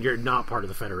when you're not part of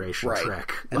the Federation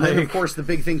Trek. And then, of course, the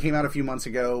big thing came out a few months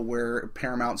ago where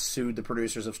Paramount sued the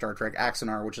producers of Star Trek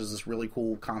Axanar, which is this really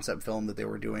cool concept film that they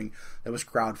were doing that was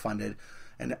crowdfunded.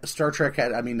 And Star Trek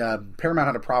Paramount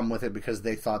had a problem with it because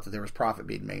they thought that there was profit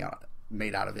being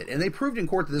made out of it. And they proved in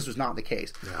court that this was not the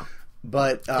case. Yeah.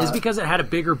 But it's because it had a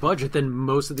bigger budget than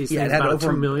most of these things. It had about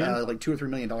over $2 million? like $2 or $3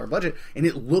 million budget, and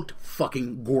it looked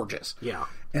fucking gorgeous. Yeah.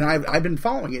 And I've been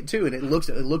following it too, and it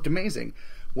looked amazing.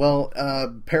 Well,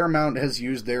 Paramount has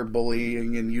used their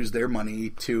bullying and used their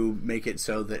money to make it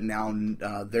so that now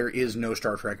there is no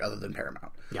Star Trek other than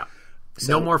Paramount. Yeah.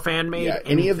 So, no more fan-made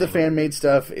any of the fan-made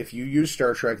stuff, if you use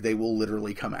Star Trek, they will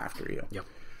literally come after you. Yep.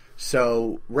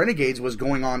 So Renegades was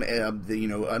going on,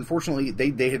 unfortunately,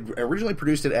 they had originally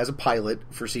produced it as a pilot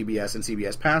for CBS, and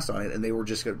CBS passed on it, and they were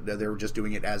just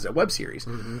doing it as a web series.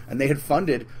 Mm-hmm. And they had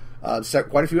funded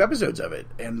quite a few episodes of it,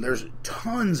 and there's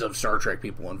tons of Star Trek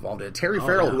people involved in it. Terry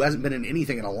Farrell, who hasn't been in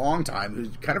anything in a long time, who's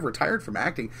kind of retired from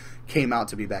acting, came out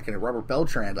to be back in it. Robert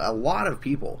Beltran, a lot of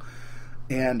people.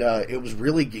 And it was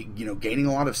really, gaining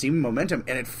a lot of steam and momentum.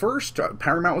 And at first,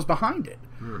 Paramount was behind it.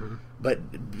 Mm-hmm. But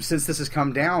since this has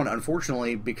come down,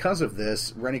 unfortunately, because of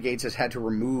this, Renegades has had to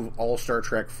remove all Star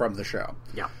Trek from the show.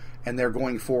 Yeah. And they're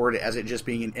going forward as it just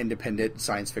being an independent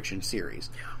science fiction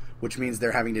series. Yeah. Which means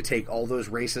they're having to take all those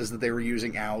races that they were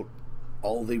using out,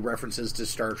 all the references to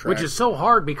Star Trek. Which is so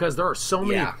hard because there are so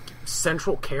many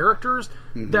central characters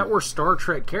that were Star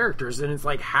Trek characters. And it's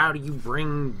like, how do you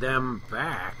bring them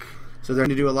back? So they're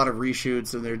going to do a lot of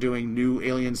reshoots, and they're doing new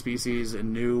alien species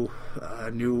and new,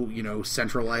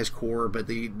 centralized core. But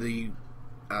the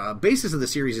basis of the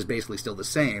series is basically still the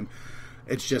same.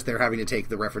 It's just they're having to take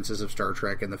the references of Star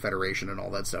Trek and the Federation and all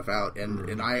that stuff out.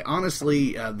 And I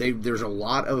honestly, there's a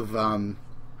lot of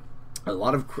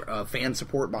fan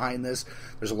support behind this.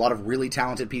 There's a lot of really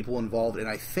talented people involved, and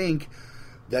I think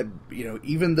that,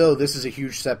 even though this is a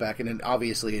huge setback, and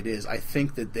obviously it is, I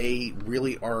think that they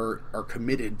really are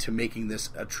committed to making this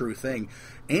a true thing.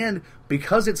 And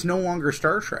because it's no longer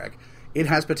Star Trek, it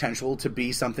has potential to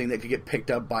be something that could get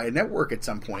picked up by a network at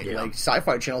some point. Yeah. Like,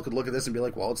 Sci-Fi Channel could look at this and be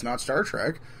like, well, it's not Star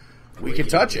Trek. We can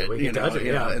touch it.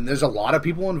 And there's a lot of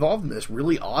people involved in this.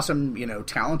 Really awesome,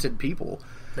 talented people.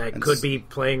 That could be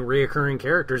playing reoccurring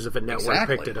characters if a network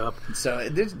picked it up. So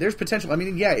there's potential. I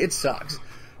mean, yeah, it sucks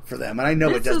for them, and I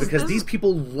know it does, because these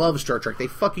people love Star Trek. They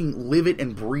fucking live it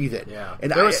and breathe it. Yeah, and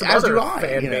there was some other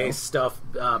fan-based stuff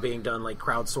being done, like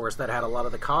crowdsourced, that had a lot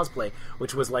of the cosplay,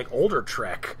 which was like older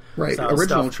Trek, right?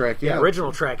 Original stuff. Trek,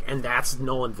 original Trek, and that's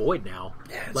null and void now.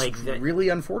 Yeah, it's really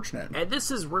unfortunate. And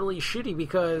this is really shitty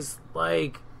because,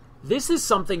 like, this is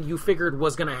something you figured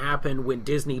was going to happen when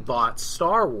Disney bought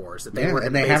Star Wars. That they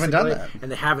haven't done that. And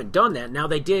they haven't done that. Now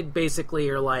they did basically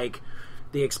are like,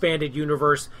 the expanded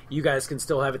universe, you guys can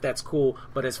still have it, that's cool,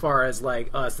 but as far as like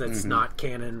us, that's not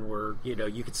canon, where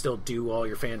you could still do all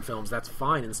your fan films, that's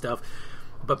fine and stuff.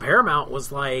 But Paramount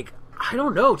was like, I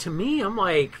don't know, to me, I'm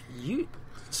like,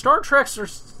 Star Trek's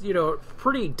are,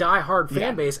 pretty die-hard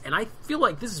fan base, and I feel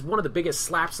like this is one of the biggest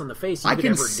slaps on the face you could ever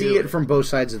do. I can see it from both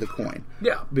sides of the coin.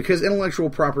 Yeah. Because intellectual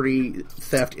property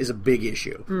theft is a big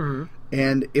issue. Mm-hmm.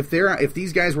 And if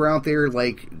these guys were out there,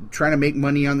 like, trying to make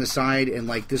money on the side and,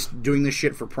 like, doing this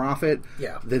shit for profit,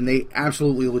 then they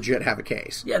absolutely legit have a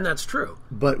case. Yeah, and that's true.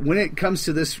 But when it comes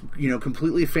to this,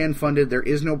 completely fan-funded, there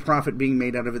is no profit being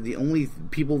made out of it. The only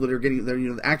people that are getting,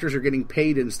 the actors are getting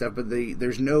paid and stuff, but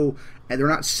they're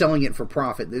not selling it for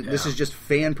profit. This is just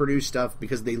fan-produced stuff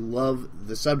because they love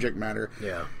the subject matter.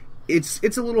 Yeah.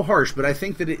 It's a little harsh, but I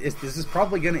think that this is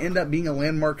probably going to end up being a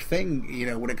landmark thing,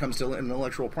 when it comes to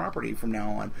intellectual property from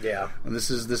now on. Yeah, and this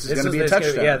is going to be a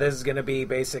touchstone. This is going to be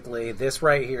basically, this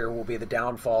right here will be the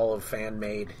downfall of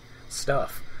fan-made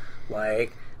stuff.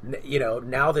 Like,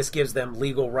 now this gives them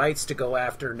legal rights to go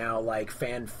after now, like,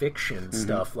 fan fiction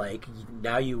stuff. Like,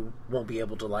 now you won't be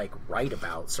able to, like, write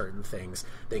about certain things.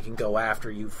 They can go after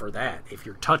you for that. If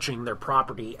you're touching their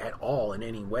property at all in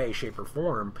any way, shape, or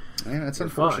form. Yeah, that's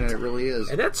unfortunate. It really is.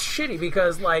 And that's shitty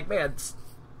because, like, man,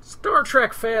 Star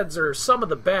Trek fans are some of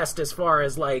the best as far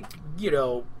as, like,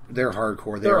 they're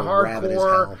hardcore. They're rabid as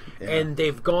hell. Yeah. And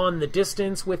they've gone the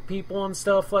distance with people and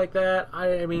stuff like that.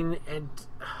 I mean, and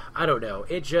I don't know.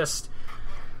 It just...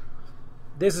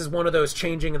 this is one of those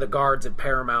changing of the guards at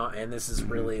Paramount, and this is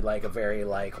really like a very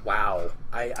like, wow,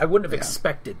 I wouldn't have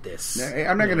expected this.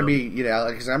 I'm not going to be,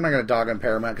 because I'm not going to dog on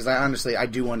Paramount, because I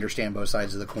do understand both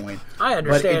sides of the coin. I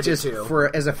understand but it just, too.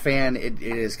 As a fan, it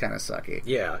is kind of sucky.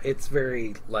 Yeah, it's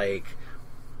very like,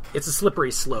 it's a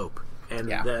slippery slope. And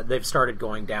they've started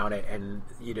going down it, and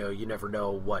you never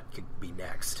know what could be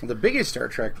next. The biggest Star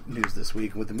Trek news this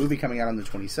week, with the movie coming out on the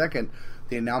 22nd,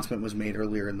 the announcement was made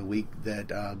earlier in the week that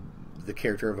the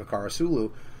character of Akara Sulu,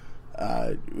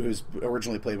 who's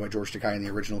originally played by George Takei in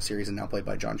the original series and now played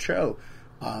by John Cho,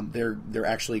 they're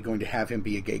actually going to have him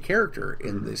be a gay character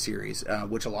in the series,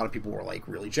 which a lot of people were like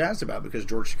really jazzed about, because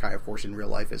George Takei, of course, in real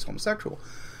life is homosexual.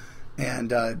 And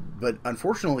but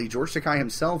unfortunately, George Takei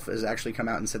himself has actually come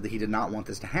out and said that he did not want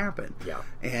this to happen. Yeah,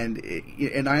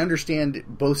 and I understand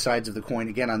both sides of the coin.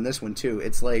 Again, on this one too,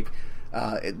 it's like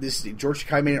George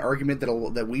Takei made an argument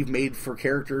that we've made for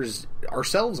characters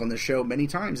ourselves on this show many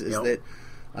times. Is that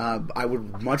I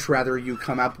would much rather you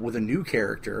come up with a new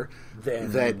character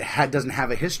that doesn't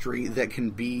have a history, that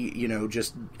can be,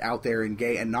 just out there and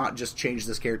gay, and not just change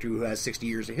this character who has 60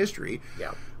 years of history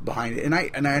behind it. And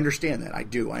I understand that. I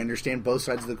do. I understand both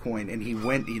sides of the coin. And he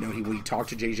went, he talked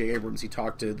to J.J. Abrams, he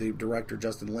talked to the director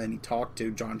Justin Lin, he talked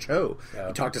to John Cho,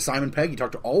 he talked to Simon Pegg, he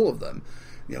talked to all of them.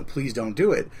 Please don't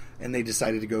do it. And they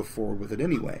decided to go forward with it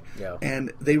anyway. Yeah.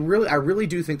 And I really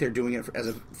do think they're doing it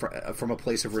from a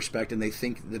place of respect, and they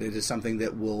think that it is something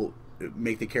that will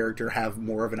make the character have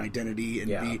more of an identity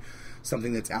and be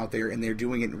something that's out there, and they're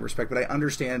doing it in respect. But I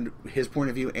understand his point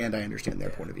of view, and I understand their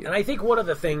point of view. And I think one of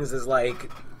the things is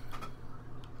like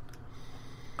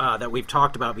that we've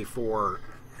talked about before,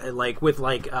 like with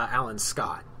Alan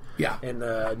Scott. Yeah. And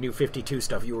the New 52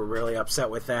 stuff, you were really upset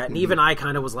with that. And even I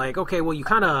kind of was like, okay, well, you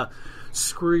kind of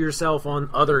screw yourself on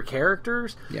other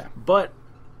characters. Yeah. But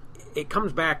it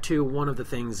comes back to one of the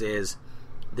things is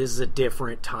this is a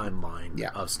different timeline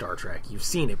of Star Trek. You've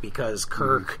seen it because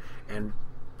Kirk and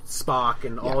Spock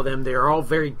and all of them, they're all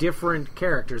very different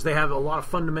characters. They have a lot of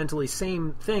fundamentally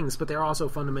same things, but they're also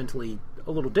fundamentally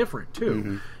a little different,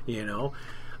 too.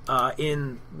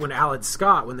 When Alan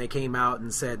Scott, when they came out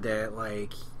and said that,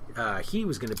 like, he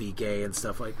was going to be gay and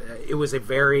stuff like that.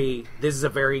 This is a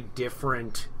very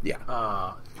different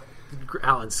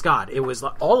Alan Scott. It was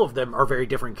all of them are very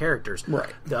different characters.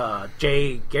 Right.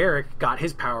 Jay Garrick got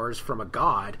his powers from a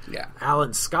god. Yeah.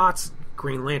 Alan Scott's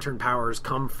Green Lantern powers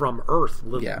come from Earth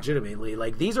legitimately.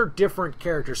 Like, these are different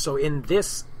characters. So in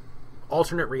this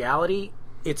alternate reality,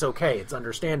 it's okay. It's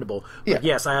understandable. But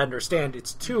yes, I understand.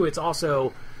 It's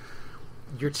also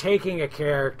you're taking a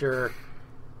character,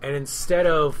 and instead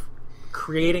of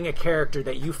creating a character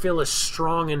that you feel is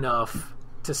strong enough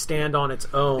to stand on its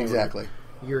own,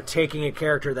 you're taking a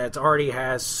character that's already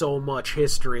has so much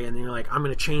history, and you're like, I'm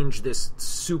going to change this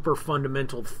super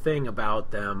fundamental thing about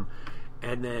them,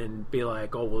 and then be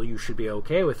like, oh, well, you should be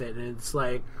okay with it. And it's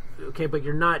like, okay, but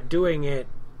you're not doing it.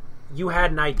 You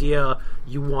had an idea,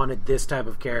 you wanted this type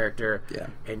of character,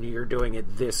 and you're doing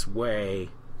it this way.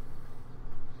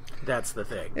 That's the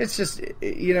thing. It's just,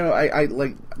 I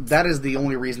like, that is the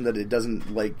only reason that it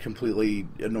doesn't, like, completely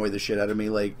annoy the shit out of me,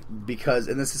 like, because,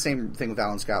 and it's the same thing with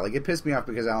Alan Scott, like, it pissed me off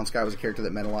because Alan Scott was a character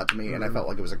that meant a lot to me, and I felt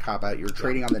like it was a cop-out. You're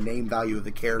trading on the name value of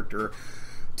the character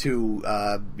to,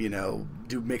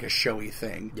 make a showy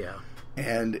thing. Yeah.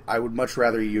 And I would much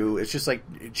rather it's just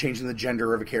like changing the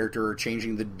gender of a character or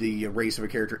changing the race of a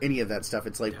character, any of that stuff.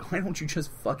 It's like, why don't you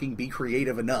just fucking be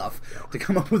creative enough to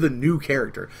come up with a new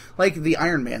character? Like the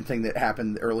Iron Man thing that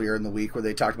happened earlier in the week where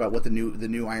they talked about what the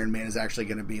new Iron Man is actually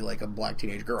going to be, like a black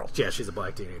teenage girl. Yeah, she's a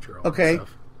black teenage girl. Okay.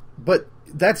 But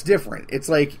that's different. It's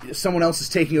like someone else is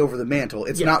taking over the mantle.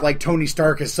 It's not like Tony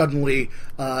Stark is suddenly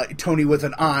Tony with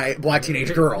an eye, black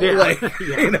teenage girl.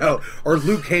 Or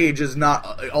Luke Cage is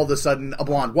not all of a sudden a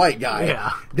blonde white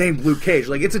guy named Luke Cage.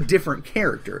 Like, it's a different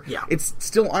character. Yeah. It's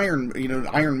still Iron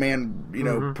Man,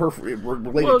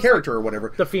 related character or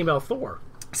whatever. The female Thor.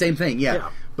 Same thing,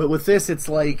 yeah. But with this, it's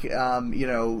like,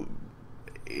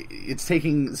 it's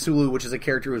taking Sulu, which is a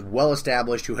character who's well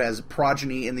established, who has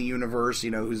progeny in the universe,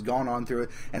 who's gone on through it,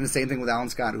 and the same thing with Alan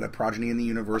Scott, who had progeny in the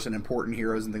universe and important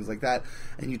heroes and things like that,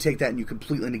 and you take that and you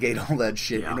completely negate all that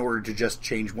shit in order to just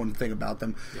change one thing about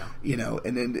them,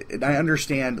 and I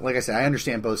understand, like I said, I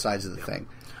understand both sides of the thing.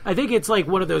 I think it's like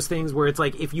one of those things where it's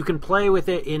like, if you can play with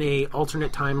it in a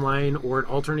alternate timeline or an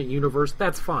alternate universe,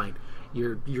 that's fine.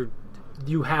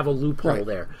 You have a loophole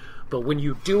there. But when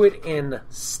you do it in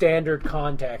standard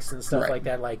context and stuff like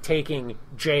that, like taking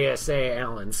JSA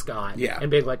Alan Scott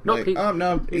and being like, nope,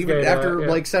 even after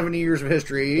like 70 years of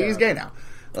history, he's gay now.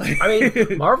 I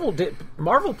mean,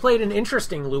 Marvel played an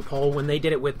interesting loophole when they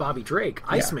did it with Bobby Drake,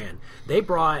 Iceman. They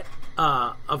brought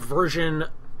a version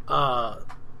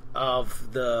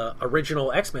of the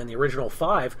original X-Men, the original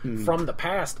 5, from the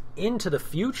past into the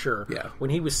future when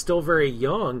he was still very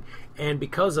young, and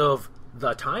because of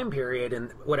the time period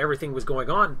and what everything was going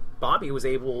on, Bobby was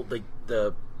able,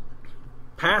 the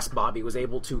past Bobby was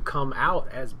able to come out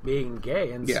as being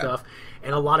gay and stuff,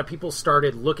 and a lot of people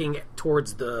started looking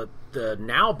towards the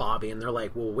now Bobby, and they're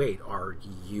like, well, wait, are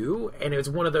you? And it was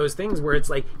one of those things where it's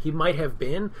like, he might have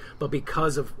been, but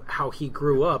because of how he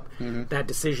grew up, that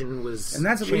decision was and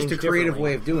that's at least a creative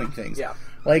way of doing things. Yeah.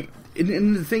 Like,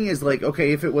 and the thing is, like,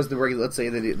 okay, if it was the regular, let's say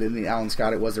that in the Alan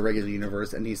Scott, it was the regular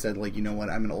universe, and he said, like, you know what,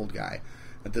 I'm an old guy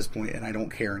at this point, and I don't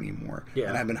care anymore. Yeah.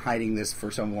 And I've been hiding this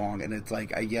for so long, and it's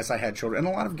like, yes, I had children,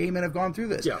 and a lot of gay men have gone through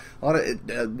this. Yeah. A lot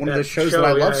of one of the shows that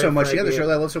I love so much, the other show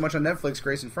that I love so much on Netflix,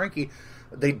 Grace and Frankie,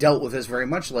 they dealt with this very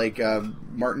much. Like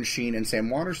Martin Sheen and Sam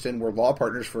Waterston were law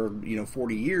partners for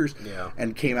 40 years,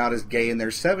 and came out as gay in their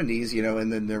 70s,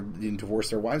 and then they divorced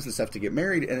their wives and stuff to get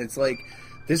married, and it's like,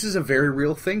 this is a very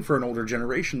real thing for an older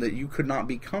generation, that you could not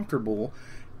be comfortable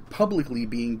publicly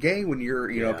being gay when you're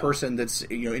a person that's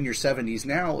in your 70s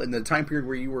now. In the time period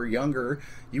where you were younger,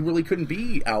 you really couldn't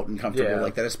be out and comfortable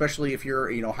like that, especially if you're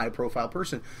a high profile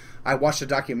person. I watched a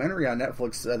documentary on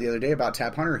Netflix the other day about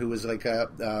Tab Hunter, who was like a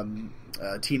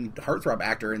teen heartthrob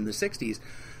actor in the 60s.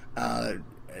 And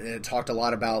it talked a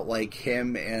lot about like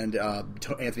him and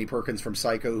Anthony Perkins from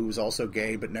Psycho, who was also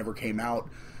gay but never came out.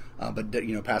 But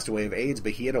passed away of AIDS.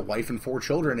 But he had a wife and 4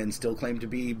 children, and still claimed to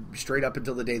be straight up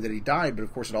until the day that he died. But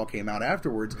of course, it all came out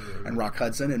afterwards. And Rock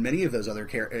Hudson and many of those other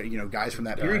guys from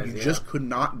that period, you just could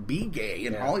not be gay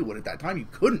in Hollywood at that time. You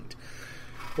couldn't.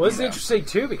 Well, it's interesting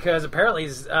too, because apparently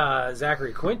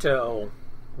Zachary Quinto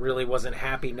really wasn't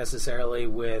happy necessarily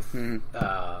with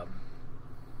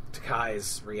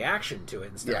Takai's reaction to it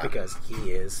and stuff, because he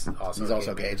is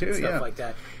also gay too, and stuff like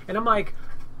that. And I'm like,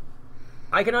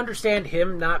 I can understand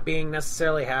him not being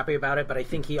necessarily happy about it, but I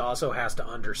think he also has to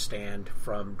understand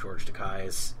from George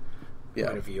Takei's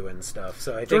point of view and stuff.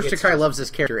 So I think George Takei loves this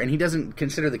character, and he doesn't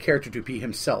consider the character to be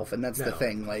himself, and that's the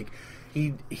thing. Like,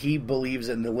 he believes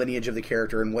in the lineage of the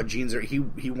character and what Gene's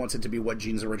he wants it to be what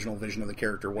Gene's original vision of the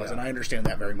character was, and I understand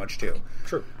that very much too.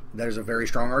 True. There's a very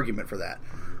strong argument for that.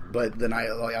 But then I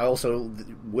also,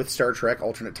 with Star Trek,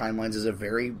 alternate timelines is a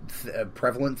very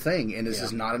prevalent thing, and this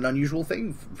is not an unusual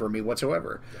thing for me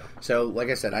whatsoever. Yeah. So, like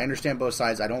I said, I understand both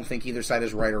sides. I don't think either side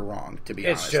is right or wrong, to be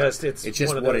honest. It's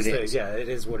just what it is. Yeah, it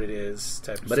is what it is.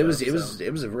 Type but of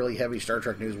it was a really heavy Star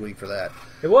Trek news week for that.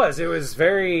 It was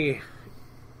very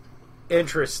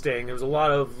interesting. There was a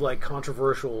lot of like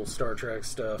controversial Star Trek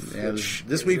stuff. Yeah,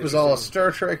 this week was all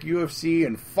Star Trek, UFC,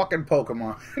 and fucking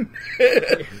Pokemon.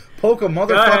 Pokemon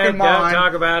motherfucking mind.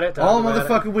 Talk about it. All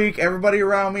motherfucking week, everybody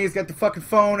around me has got the fucking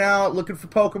phone out, looking for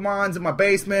Pokemons in my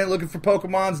basement, looking for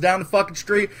Pokemons down the fucking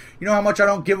street. You know how much I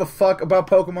don't give a fuck about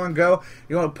Pokemon Go?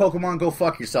 You know what, Pokemon Go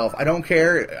fuck yourself. I don't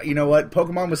care. You know what,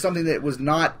 Pokemon was something that was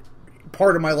not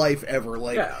part of my life ever.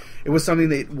 Like, it was something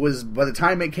that was, by the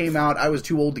time it came out, I was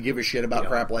too old to give a shit about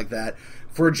crap like that.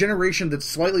 For a generation that's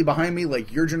slightly behind me,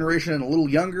 like your generation and a little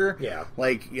younger,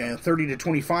 like 30 to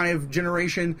 25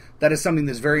 generation, that is something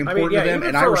that's very important to them,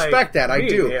 and I respect that. I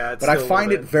do, but I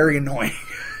find it very annoying.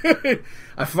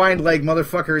 I find, like,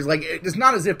 motherfuckers, like, it's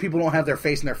not as if people don't have their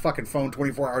face in their fucking phone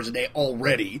 24 hours a day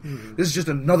already. Mm-hmm. This is just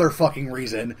another fucking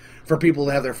reason for people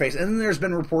to have their face. And then there's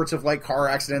been reports of, like, car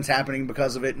accidents happening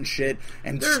because of it and shit,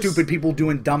 and stupid people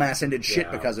doing dumbass-ended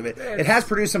shit because of it. It has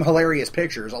produced some hilarious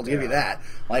pictures, I'll give you that.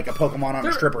 Like a Pokemon on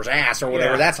a stripper's ass or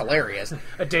whatever, that's hilarious.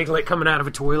 A Diglett coming out of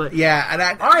a toilet. Yeah, and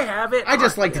I have it. I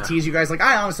just like to tease you guys. Like,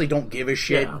 I honestly don't give a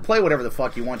shit. Play whatever the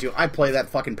fuck you want to. I play that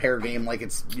fucking pair game like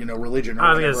it's, religion or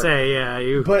whatever. I was gonna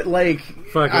say, But, like,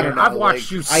 I don't know. I've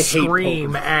watched you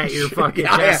scream at your fucking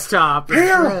desktop.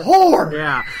 Pair whore!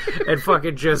 Yeah. And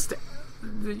fucking just,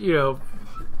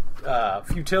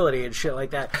 futility and shit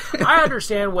like that. I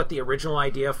understand what the original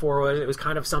idea for was. It was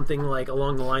kind of something like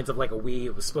along the lines of like a Wii.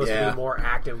 It was supposed to be more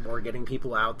active, more getting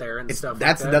people out there and stuff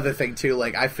that's like that. Another thing, too.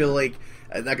 Like, I feel like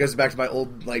that goes back to my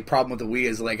old, like, problem with the Wii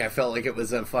is, like, I felt like it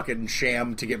was a fucking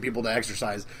sham to get people to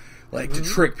exercise. Like, to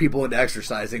trick people into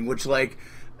exercising, which, like,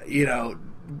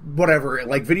 whatever,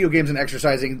 like, video games and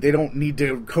exercising, they don't need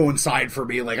to coincide for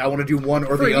me. Like, I want to do one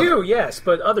or the other. For you, yes,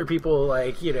 but other people,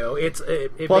 like, it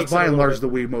plus, makes by and large, the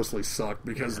Wii mostly sucked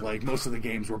because, like, most of the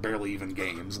games were barely even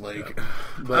games. Like,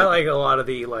 I like a lot of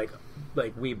the, like,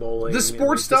 like Wii bowling. The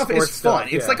sports stuff is fun.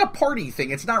 It's yeah. like a party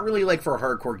thing. It's not really like for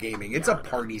hardcore gaming. It's a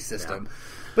party system. Yeah.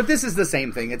 But this is the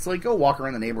same thing. It's like, go walk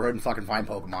around the neighborhood and fucking find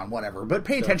Pokemon, whatever. But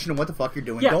pay attention to what the fuck you're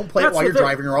doing. Don't play it while you're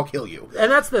driving or I'll kill you.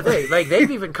 And that's the thing. Like, they've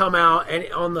even come out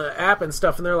and on the app and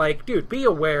stuff, and they're like, dude, be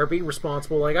aware, be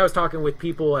responsible. Like, I was talking with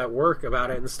people at work about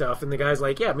it and stuff, and the guy's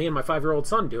like, yeah, me and my 5-year-old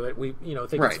son do it. We,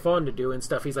 think it's fun to do and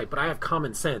stuff. He's like, but I have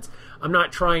common sense. I'm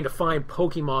not trying to find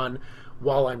Pokemon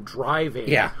while I'm driving.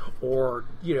 Yeah. Or,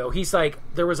 he's like,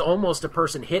 there was almost a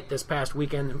person hit this past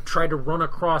weekend who tried to run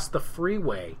across the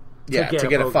freeway to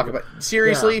get a fucking...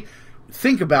 Seriously,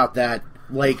 think about that,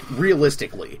 like,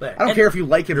 realistically. I don't care if you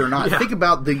like it or not. Yeah. Think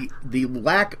about the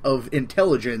lack of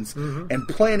intelligence and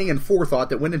planning and forethought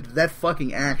that went into that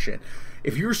fucking action.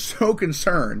 If you're so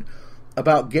concerned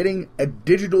about getting a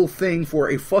digital thing for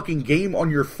a fucking game on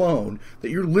your phone that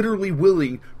you're literally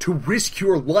willing to risk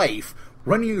your life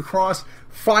running across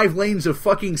 5 lanes of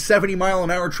fucking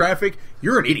 70-mile-an-hour traffic,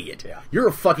 you're an idiot. Yeah. You're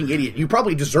a fucking idiot. You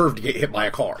probably deserve to get hit by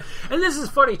a car. And this is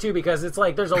funny, too, because it's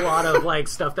like there's a lot of like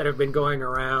stuff that have been going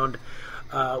around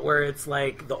where it's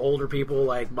like the older people,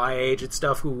 like my age and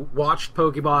stuff, who watched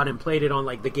Pokemon and played it on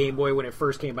like the Game Boy when it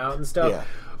first came out and stuff. Yeah.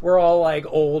 We're all like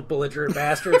old belligerent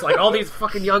bastards, like all these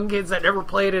fucking young kids that never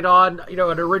played it on, an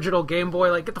original Game Boy.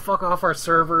 Like, get the fuck off our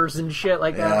servers and shit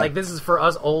like that. Like, this is for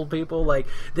us old people. Like,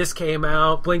 this came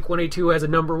out. Blink-182 has a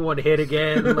 #1 hit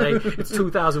again. Like, it's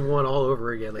 2001 all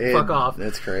over again. Like, fuck off.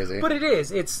 That's crazy. But it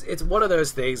is. It's one of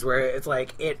those things where it's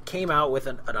like it came out with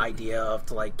an idea of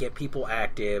to like get people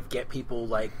active, get people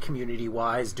like community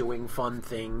wise doing fun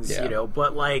things.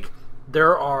 But like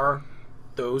there are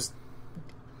those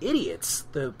idiots,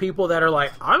 the people that are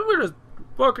like, I'm gonna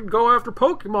fucking go after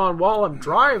Pokemon while I'm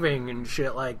driving and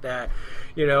shit like that,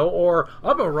 or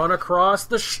I'm gonna run across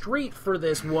the street for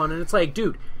this one, and it's like,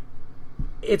 dude,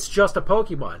 it's just a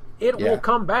Pokemon. It will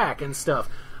come back and stuff.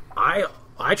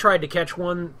 I tried to catch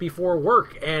one before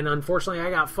work, and unfortunately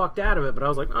I got fucked out of it, but I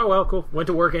was like, oh well, cool. Went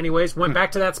to work anyways, went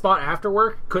back to that spot after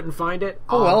work, couldn't find it.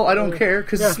 Oh well, I don't care,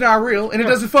 because it's not real, and it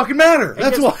doesn't fucking matter.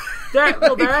 That's why.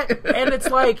 And it's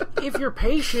like, if you're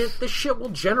patient, this shit will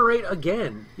generate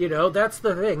again. That's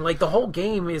the thing. Like, the whole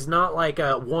game is not like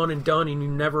a one and done, and you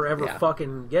never ever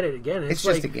fucking get it again. It's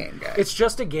just a game, guys. It's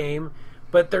just a game,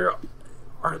 but there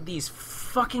are these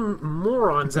fucking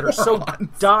morons that are so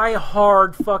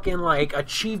die-hard fucking like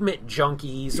achievement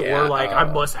junkies or like I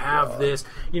must have this,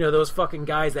 those fucking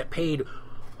guys that paid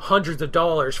hundreds of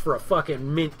dollars for a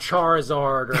fucking mint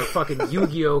Charizard or fucking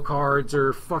Yu-Gi-Oh cards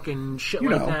or fucking shit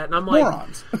like that, and I'm like,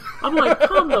 morons. I'm like,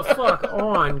 come the fuck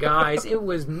on, guys. It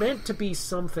was meant to be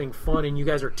something fun, and you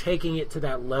guys are taking it to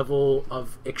that level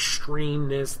of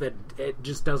extremeness that it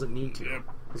just doesn't need to.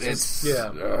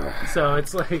 So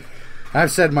it's like, I've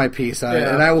said my piece on it,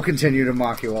 and I will continue to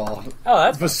mock you all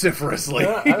vociferously.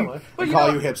 I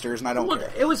call you hipsters, and I don't care.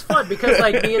 It was fun because,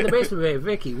 like, me and the basement mate,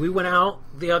 Vicky, we went out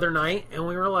the other night, and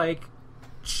we were like,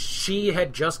 she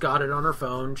had just got it on her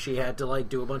phone. She had to, like,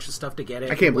 do a bunch of stuff to get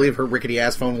it. I can't believe her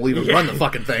rickety-ass phone will even run the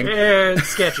fucking thing. It's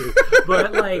sketchy.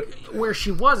 But, like, where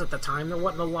she was at the time, there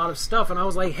wasn't a lot of stuff. And I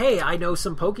was like, hey, I know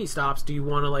some Pokestops. Do you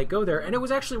want to, like, go there? And it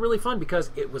was actually really fun because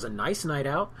it was a nice night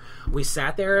out. We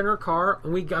sat there in our car,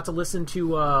 and we got to listen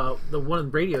to the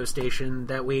one radio station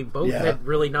that we both had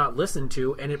really not listened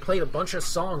to. And it played a bunch of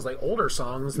songs, like older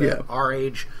songs that our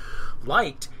age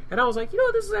liked. And I was like,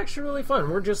 this is actually really fun.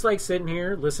 We're just like sitting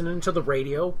here listening to the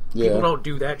radio. People don't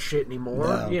do that shit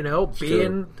anymore.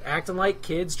 Acting like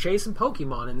kids chasing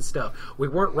Pokemon and stuff. We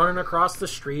weren't running across the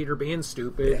street or being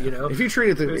stupid. If you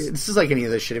treat it, this is like any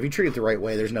of this shit. If you treat it the right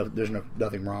way, there's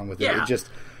nothing wrong with it. It just.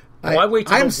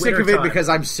 I'm sick of it because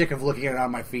I'm sick of looking at it on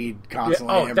my feed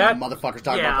constantly and motherfuckers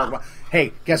talking about Pokemon.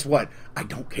 Hey, guess what? I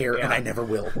don't care, and I never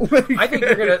will. I think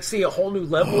you're going to see a whole new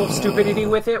level of stupidity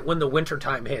with it when the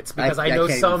wintertime hits, because I know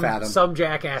some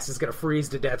jackass is going to freeze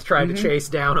to death trying to chase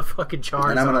down a fucking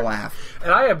Charizard. And I'm going to laugh.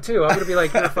 And I am too. I'm going to be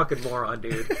like, you're a fucking moron,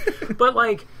 dude. But,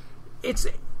 like,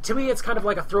 to me, it's kind of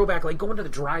like a throwback, like going to the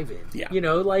drive-in. Yeah.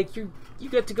 Like, you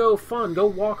get to go fun, go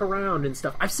walk around and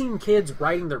stuff. I've seen kids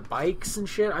riding their bikes and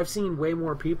shit. I've seen way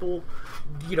more people,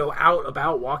 out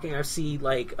about walking. I've seen,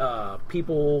 like,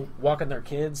 people walking their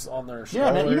kids on their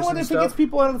strollers. Yeah, you know what? If it gets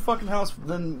people out of the fucking house,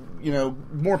 then,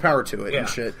 more power to it and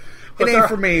shit. It ain't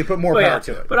for me, but more power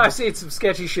to it. But I've seen some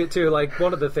sketchy shit, too. Like,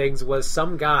 one of the things was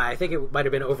some guy, I think it might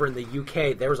have been over in the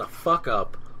UK, there was a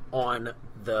fuck-up on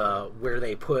where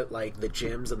they put like the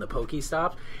gyms and the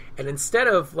Pokestops, and instead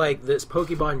of like this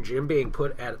Pokemon gym being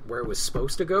put at where it was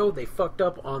supposed to go, they fucked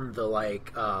up on the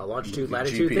like longitude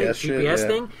latitude GPS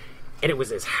thing, and it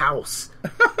was his house.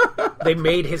 They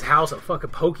made his house a fucking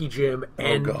Poke gym,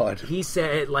 and he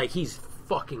said like he's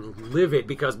fucking livid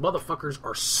because motherfuckers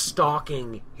are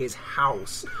stalking his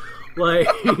house. Like,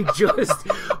 just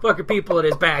fucking people in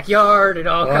his backyard and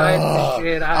all kinds of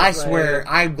shit. I swear,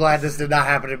 I'm glad this did not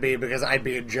happen to me because I'd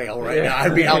be in jail right now.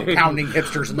 I'd be out pounding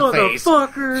hipsters in the face.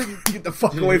 Motherfucker! Get the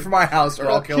fuck away from my house or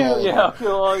I'll kill all of you. I'll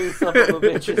kill all you son of a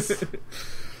bitches.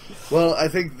 Well, I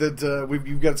think that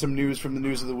you've got some news from the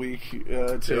news of the week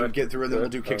to get through, and then we'll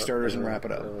do Kickstarters and wrap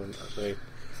it up.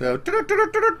 So, Dave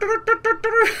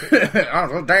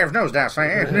knows that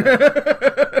saying.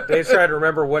 Dave's trying to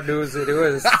remember what news it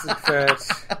was.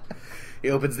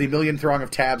 He opens the million throng of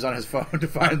tabs on his phone to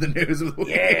find the news of the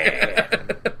week. Yeah.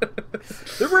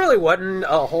 There really wasn't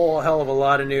a whole hell of a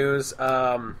lot of news.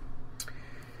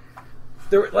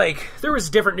 There was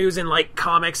different news in like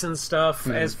comics and stuff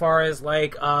as far as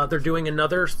like they're doing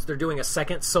a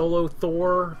second solo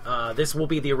Thor. This will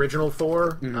be the original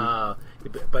Thor,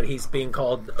 but he's being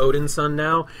called Odin's son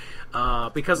now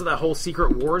because of that whole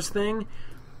Secret Wars thing.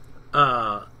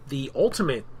 The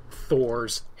Ultimate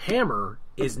Thor's hammer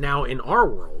is now in our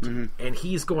world, and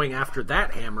he's going after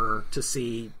that hammer to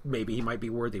see maybe he might be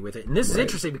worthy with it. And this is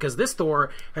interesting because this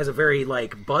Thor has a very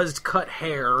like buzzed cut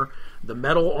hair, the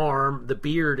metal arm, the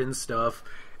beard and stuff.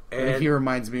 And he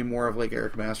reminds me more of like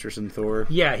Eric Masterson Thor.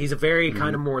 Yeah, he's a very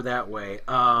kind of more that way.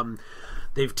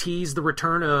 They've teased the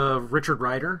return of Richard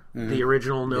Rider, the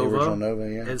original Nova,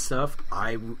 and stuff.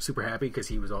 I'm super happy because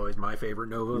he was always my favorite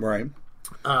Nova. Right.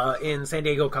 In San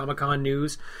Diego Comic-Con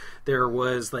news, there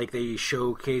was like they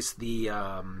showcased the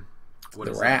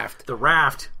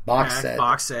Raft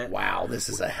box set. Wow, this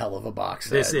is a hell of a box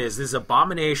set. This is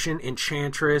Abomination,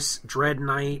 Enchantress, Dread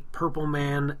Knight, Purple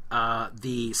Man,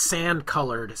 the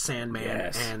sand-colored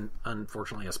Sandman, and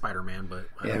unfortunately a Spider-Man. But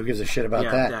who gives a shit about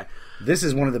that? This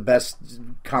is one of the best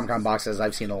Comic-Con boxes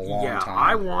I've seen in a long time.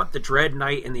 I want the Dread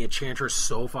Knight and the Enchantress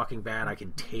so fucking bad I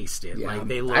can taste it. Like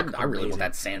they look. I really want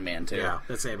that Sandman too. Yeah,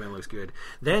 that Sandman looks good.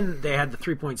 Then they had the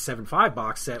 3.75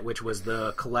 box set, which was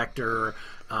the Collector.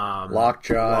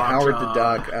 Lockjaw, Howard the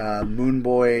Duck, Moon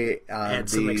Boy, and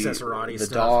some accessory the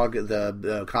stuff. Dog,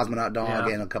 the cosmonaut dog,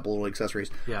 and a couple little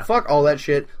accessories. Yeah. Fuck all that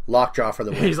shit. Lockjaw for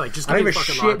the win. He's like, just give me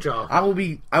fucking Lockjaw. I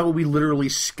will be literally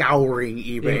scouring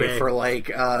eBay. For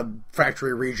like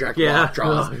factory reject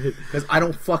Lockjaws because I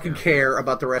don't fucking care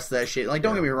about the rest of that shit. Like,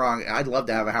 don't get me wrong, I'd love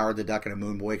to have a Howard the Duck and a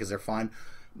Moon Boy because they're fun.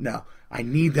 No, I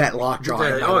need that Lockjaw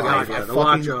in my life. I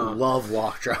fucking love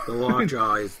Lockjaw. The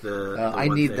Lockjaw is the I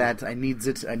need thing. That. I needs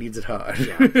it hard.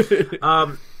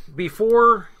 Yeah.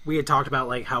 Before we had talked about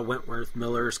like how Wentworth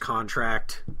Miller's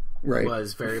contract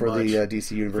was very for much the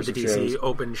DC Universe for the DC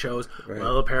open shows. Right.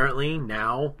 Well, apparently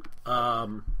now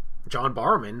John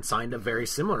Barrowman signed a very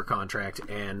similar contract,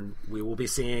 and we will be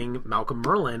seeing Malcolm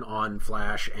Merlyn on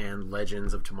Flash and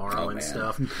Legends of Tomorrow and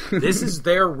stuff. This is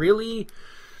their really.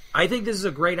 I think this is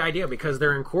a great idea because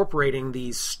they're incorporating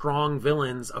these strong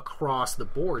villains across the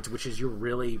boards, which is you're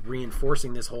really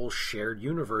reinforcing this whole shared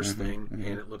universe thing,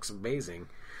 and it looks amazing.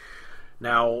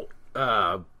 Now,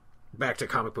 back to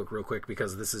comic book real quick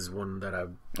because this is one that I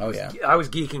was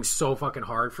geeking so fucking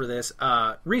hard for this.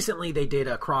 Recently they did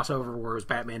a crossover where it was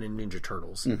Batman and Ninja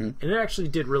Turtles, and it actually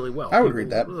did really well. I would read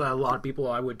that. A lot of people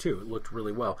I would too. It looked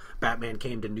really well. Batman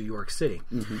came to New York City.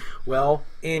 Well,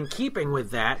 in keeping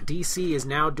with that, DC is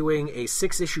now doing a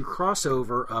 6-issue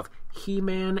crossover of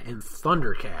He-Man and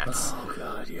Thundercats. Oh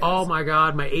god, yes. Oh my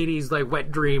god, my 80s like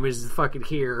wet dream is fucking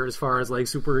here as far as like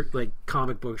super like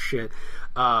comic book shit.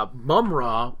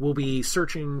 Mum-Ra will be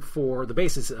searching for the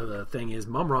basis of the thing is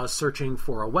Mum-Ra is searching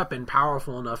for a weapon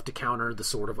powerful enough to counter the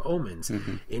Sword of Omens.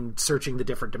 In searching the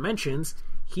different dimensions,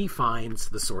 he finds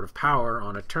the Sword of Power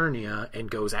on Eternia and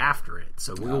goes after it.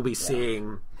 So we will be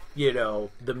seeing, the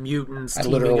mutants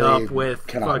teaming up with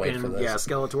fucking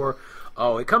Skeletor.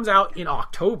 Oh, it comes out in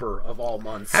October of all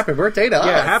months. Happy birthday to us.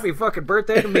 Yeah, happy fucking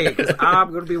birthday to me because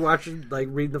I'm going to be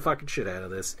reading the fucking shit out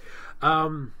of this.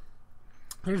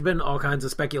 There's been all kinds of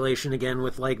speculation again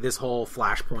with like this whole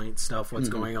Flashpoint stuff, what's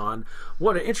going on.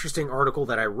 What an interesting article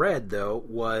that I read, though,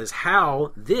 was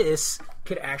how this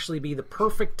could actually be the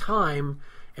perfect time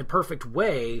and perfect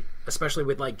way, especially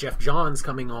with like Jeff Johns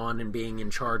coming on and being in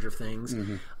charge of things,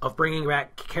 of bringing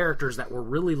back characters that were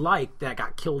really liked that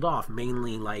got killed off,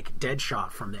 mainly like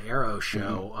Deadshot from the Arrow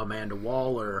show, Amanda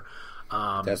Waller,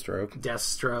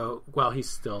 Deathstroke. Well, he's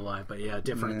still alive, but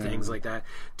different things like that.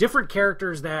 Different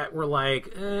characters that were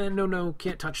like, no,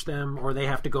 can't touch them, or they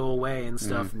have to go away and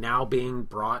stuff, now being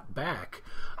brought back.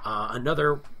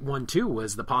 Another one, too,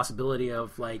 was the possibility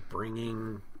of like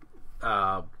bringing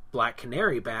Black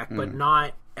Canary back, but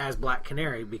not as Black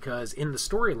Canary, because in the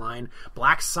storyline,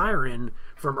 Black Siren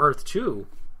from Earth 2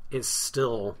 is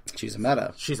still... She's a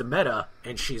meta. She's a meta,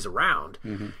 and she's around.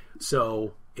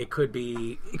 So it could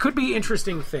be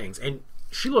interesting things. And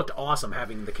she looked awesome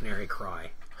having the Canary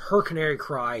Cry. Her Canary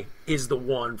Cry is the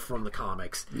one from the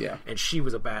comics. Yeah. And she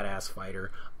was a badass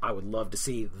fighter. I would love to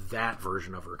see that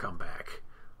version of her come back.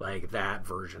 Like, that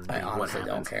version. I honestly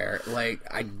don't care. Like,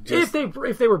 I just...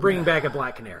 If they were bringing back a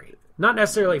Black Canary. Not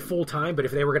necessarily full-time, but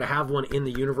if they were going to have one in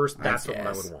the universe, that's what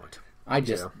I would want. I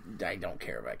don't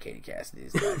care about Katie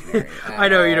Cassidy's Black Canary. I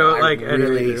know, you know, like... I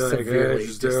really severely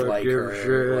dislike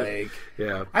her. Like,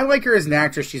 yeah. I like her as an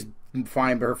actress. She's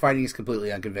fine, but her fighting is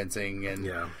completely unconvincing, and...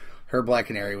 Yeah. Her Black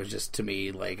Canary was just, to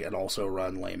me, like an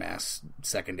also-run lame-ass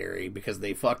secondary because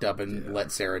they fucked up and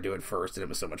let Sarah do it first, and it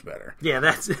was so much better. Yeah,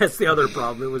 that's the other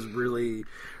problem. It was really,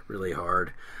 really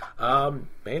hard.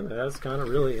 Mainly, that's kind of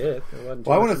really it.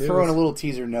 Well, I want to throw in a little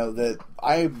teaser note that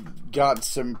I got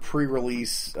some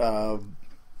pre-release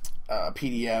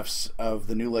PDFs of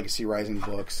the new Legacy Rising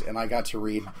books, and I got to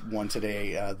read one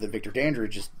today that Victor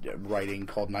Dandridge is writing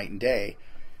called Night and Day.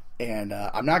 And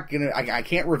I'm not gonna. I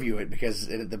can't review it because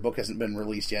the book hasn't been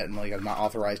released yet, and like I'm not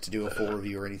authorized to do a full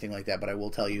review or anything like that. But I will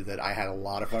tell you that I had a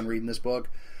lot of fun reading this book,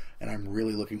 and I'm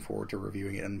really looking forward to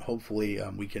reviewing it. And hopefully,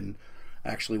 we can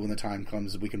actually, when the time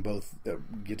comes, we can both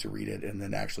get to read it and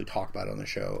then actually talk about it on the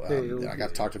show. I got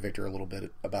to talk to Victor a little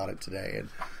bit about it today, and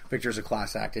Victor's a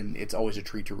class act, and it's always a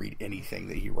treat to read anything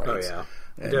that he writes. Oh yeah.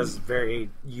 He does very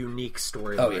unique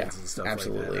storylines and stuff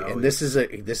absolutely. like that. And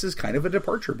this is kind of a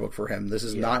departure book for him. This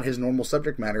is not his normal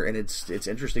subject matter, and it's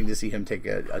interesting to see him take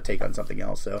a take on something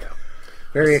else. So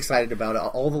very excited about it.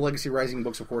 All the Legacy Rising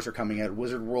books, of course, are coming out.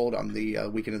 Wizard World on the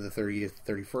weekend of the 30th,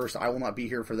 31st. I will not be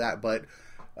here for that, but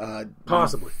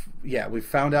possibly. We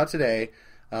found out today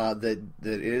that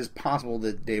it is possible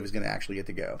that Dave is going to actually get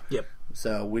to go. Yep.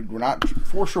 So we're not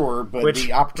for sure, but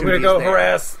the opportunity I'm going to go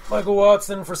harass Michael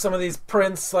Watson for some of these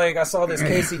prints. Like, I saw this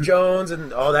Casey Jones,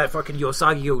 and that fucking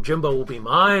Yosagi Yojimbo will be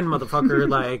mine, motherfucker.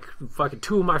 Like, fucking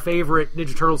two of my favorite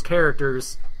Ninja Turtles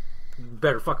characters. You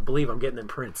better fucking believe I'm getting them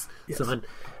prints, son. And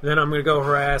then I'm going to go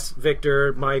harass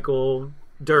Victor, Michael,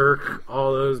 Dirk,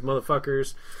 all those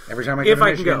motherfuckers. Every time I go to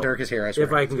Michigan, Dirk is here, I swear.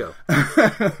 If I can go.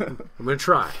 I'm going to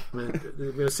try. I'm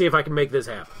going to see if I can make this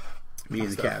happen. Me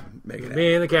and the captain make it happen.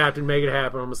 Me and the captain make it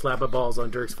happen. I'm going to slap my balls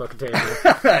on Dirk's fucking table.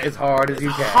 As hard as you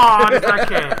can. Hard as I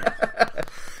can.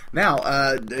 Now,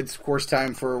 it's of course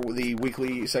time for the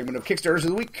weekly segment of Kickstarters of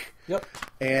the Week. Yep.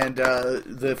 And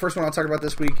the first one I'll talk about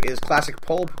this week is Classic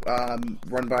Pulp,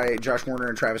 run by Josh Warner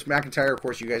and Travis McIntyre. Of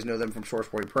course, you guys know them from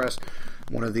SourcePoint Press,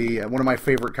 one of my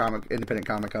favorite independent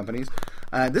comic companies.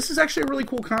 This is actually a really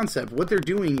cool concept. What they're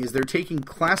doing is they're taking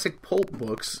classic pulp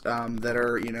books that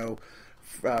are,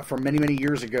 from many, many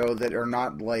years ago that are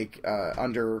not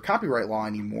under copyright law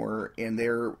anymore, and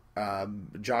they're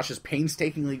Josh is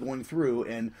painstakingly going through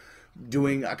and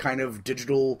doing a kind of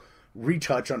digital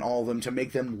retouch on all of them to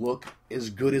make them look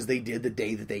as good as they did the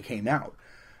day that they came out,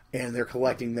 and they're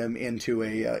collecting them into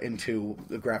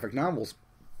the graphic novels.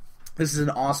 This is an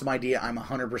awesome idea. I'm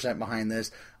 100% behind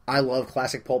this. I love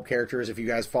classic pulp characters. If you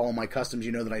guys follow my customs,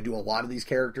 you know that I do a lot of these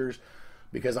characters,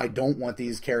 because I don't want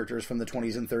these characters from the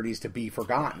 20s and 30s to be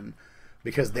forgotten,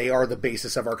 because they are the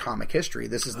basis of our comic history.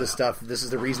 This is the stuff, this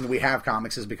is the reason we have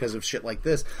comics, is because of shit like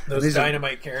this. Those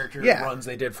Dynamite character runs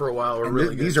they did for a while were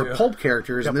really good. These are pulp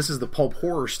characters, and this is the pulp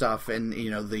horror stuff, and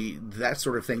that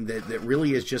sort of thing that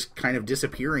really is just kind of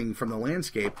disappearing from the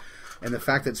landscape. And the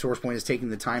fact that SourcePoint is taking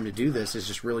the time to do this is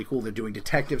just really cool. They're doing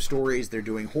detective stories, they're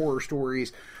doing horror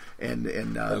stories,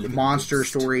 and monster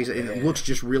stories, and it looks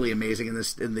just really amazing. And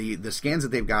the scans that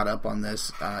they've got up on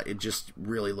this, it just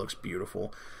really looks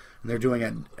beautiful. And they're doing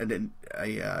an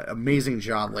amazing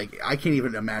job. Like, I can't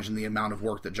even imagine the amount of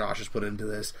work that Josh has put into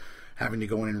this, having to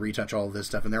go in and retouch all of this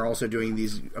stuff. And they're also doing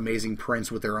these amazing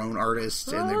prints with their own artists,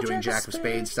 and they're doing Jack of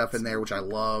Spades stuff in there, which I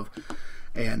love.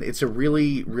 And it's a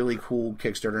really, really cool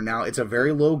Kickstarter. Now, it's a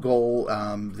very low goal.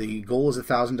 The goal is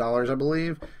 $1,000, I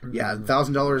believe. Mm-hmm. Yeah,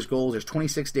 $1,000 goal. There's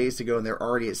 26 days to go, and they're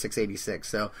already at $686.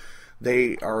 So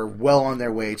they are well on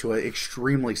their way to an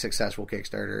extremely successful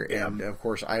Kickstarter. Yeah. And, of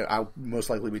course, I'll most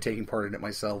likely be taking part in it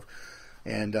myself.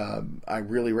 And I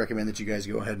really recommend that you guys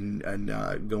go ahead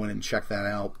and go in and check that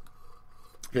out,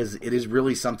 because it is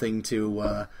really something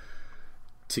to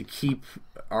keep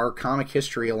our comic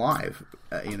history alive.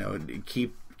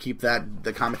 Keep keep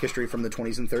the comic history from the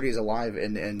 20s and 30s alive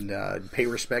and pay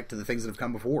respect to the things that have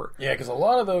come before. Yeah, because a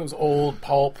lot of those old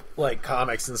pulp like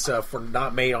comics and stuff were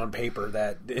not made on paper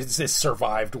that it's just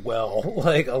survived well.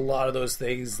 Like a lot of those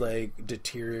things like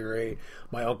deteriorate.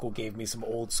 My uncle gave me some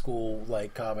old school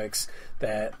like comics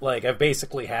that like I've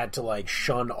basically had to like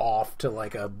shun off to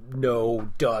like a no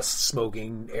dust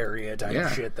smoking area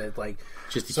type shit that like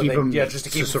just to keep them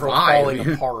from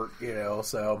falling apart,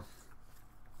 so.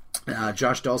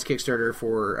 Josh Dahl's Kickstarter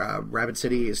for Rapid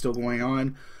City is still going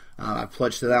on. I've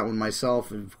pledged to that one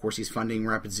myself. And of course, he's funding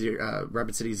Rapid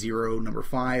City Zero number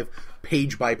 5,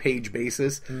 page by page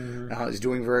basis. He's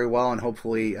doing very well, and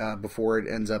hopefully, before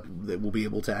it ends up, we'll be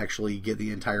able to actually get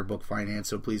the entire book financed.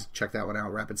 So please check that one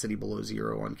out. Rapid City Below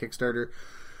Zero on Kickstarter.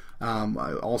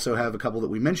 I also have a couple that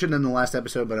we mentioned in the last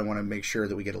episode, but I want to make sure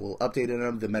that we get a little update on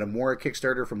them. The Metamora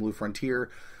Kickstarter from Blue Frontier,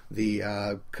 the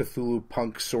Cthulhu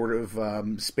punk sort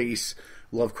of space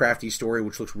Lovecrafty story,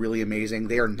 which looks really amazing.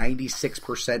 They are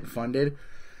 96% funded,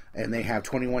 and they have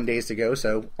 21 days to go,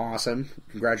 so awesome.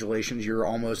 Congratulations, you're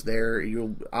almost there.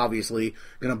 You're obviously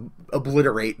going to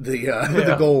obliterate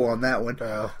the goal on that one.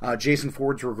 Jason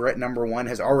Ford's Regret number 1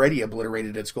 has already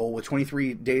obliterated its goal. With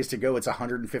 23 days to go, it's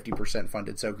 150%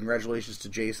 funded, so congratulations to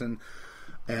Jason.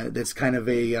 That's kind of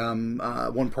a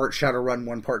one part Shadowrun,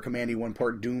 one part Commandy, one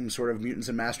part Doom sort of mutants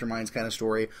and masterminds kind of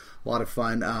story. A lot of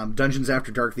fun. Dungeons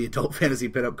After Dark, the adult fantasy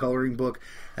pinup coloring book,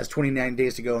 has 29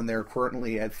 days to go, and they're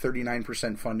currently at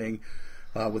 39% funding.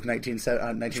 With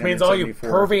 1994. Which means all you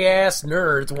pervy-ass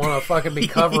nerds want to fucking be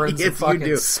covering some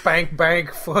fucking spank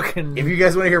bank fucking... If you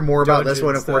guys want to hear more about this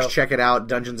one, of course, check it out,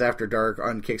 Dungeons After Dark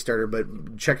on Kickstarter,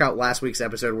 but check out last week's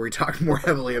episode where we talked more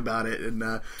heavily about it, and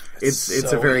it's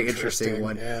a very interesting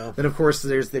one. Yeah. Then, of course,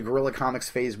 there's the Guerrilla Comics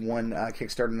Phase 1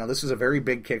 Kickstarter. Now, this is a very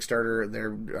big Kickstarter.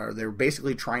 They're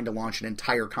basically trying to launch an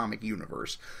entire comic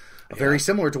universe. Very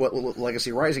similar to what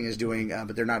Legacy Rising is doing,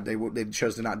 but they're not. They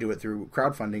chose to not do it through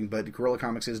crowdfunding. But Guerrilla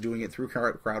Comics is doing it through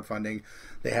crowdfunding.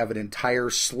 They have an entire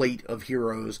slate of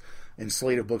heroes and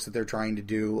slate of books that they're trying to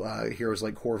do. Heroes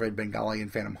like Corvid, Bengali,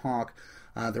 and Phantom Hawk.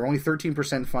 They're only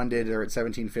 13% funded. They're at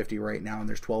 $17.50 right now, and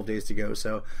there's 12 days to go.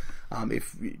 So,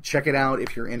 check it out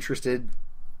if you're interested.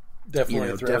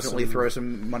 Definitely throw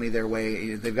some money their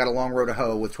way. They've got a long road to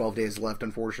hoe with 12 days left,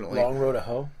 unfortunately. Long road to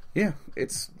hoe? Yeah,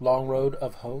 it's... Long road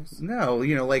of hoes? No,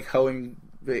 like hoeing...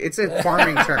 It's a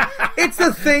farming term. It's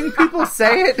a thing. People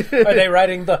say it. Are they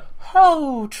riding the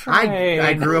hoe train?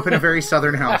 I grew up in a very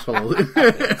southern household.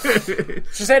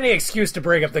 Just any excuse to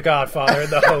bring up The Godfather and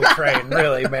the hoe train.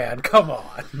 Really, man. Come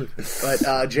on.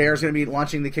 But JR's going to be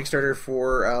launching the Kickstarter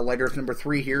for Light Earth number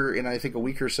 3 here in, I think, a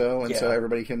week or so. And so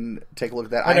everybody can take a look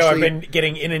at that. I know I've been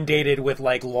getting inundated with,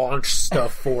 launch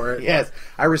stuff for it. Yes.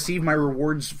 I received my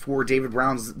rewards for David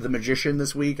Brown's The Magician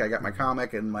this week. I got my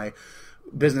comic and my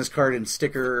business card and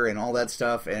sticker and all that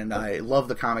stuff, and I love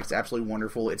the comics. It's absolutely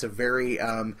wonderful. It's a very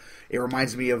it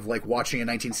reminds me of watching a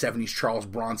 1970s Charles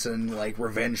Bronson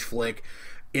revenge flick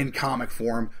in comic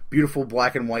form. Beautiful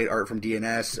black and white art from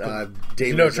DNS.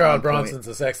 David Charles Bronson's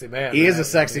a sexy man. He is a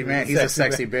sexy man. He's a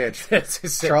sexy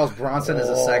bitch. Charles Bronson is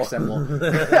a sex symbol.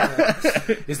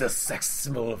 He's the sex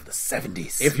symbol of the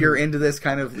 70s. If you're into this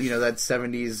kind of that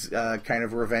 70s kind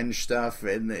of revenge stuff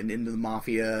and into the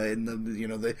mafia and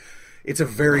the it's a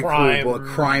very cool book.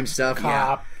 Crime stuff.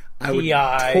 Cop, I would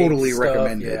totally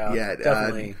recommend it. Yeah,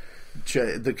 definitely.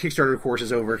 The Kickstarter, of course,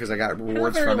 is over because I got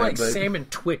rewards from it. But Sam and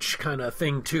Twitch kind of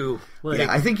thing too.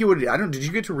 I think you would. Did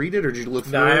you get to read it or did you look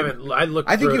through it? I haven't. I looked.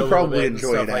 I think you probably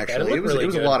enjoyed it. Actually, it was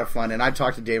really a lot of fun, and I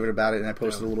talked to David about it, and I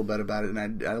posted a little bit about it,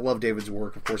 and I love David's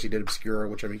work. Of course, he did Obscura,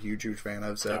 which I'm a huge fan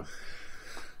of. So. Yeah.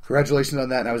 Congratulations on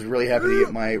that, and I was really happy to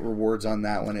get my rewards on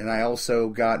that one. And I also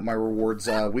got my rewards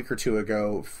a week or two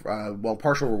ago,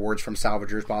 partial rewards from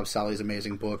Salvagers, Bob Sally's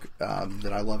amazing book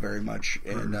that I love very much.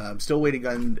 And I'm still waiting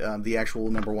on the actual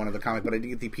number 1 of the comic, but I did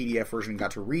get the PDF version and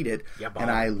got to read it,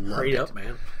 and I loved it. Up,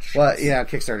 man. Well, yeah,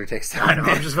 Kickstarter takes time. I know,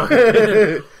 I'm just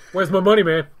fucking... Where's my money,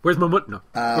 man? Where's my money? No.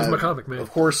 Where's my comic, man?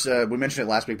 Of course, we mentioned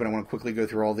it last week, but I want to quickly go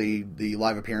through all the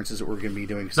live appearances that we're going to be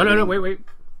doing. No, wait. We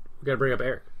got to bring up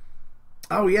Eric.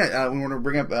 Oh, yeah, we want to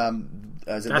bring up... is it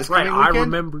That's this coming right, weekend? I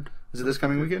remembered. Is it this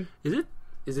coming weekend?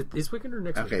 Is it this weekend or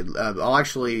next Okay,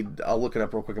 weekend? I'll look it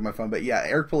up real quick on my phone. But yeah,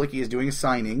 Eric Palicki is doing a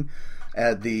signing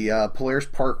at the Polaris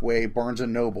Parkway Barnes &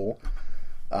 Noble.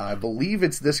 I believe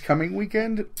it's this coming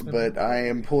weekend, but I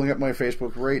am pulling up my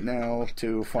Facebook right now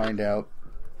to find out.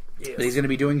 Yes. He's going to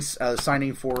be doing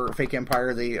signing for Fake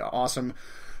Empire, the awesome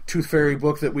Tooth Fairy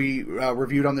book that we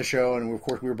reviewed on the show, and of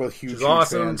course we were both huge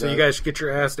awesome fans. So you guys should get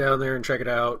your ass down there and check it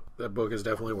out. That book is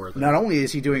definitely worth it. Not only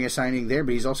is he doing a signing there,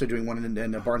 but he's also doing one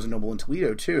in Barnes & Noble in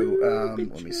Toledo too.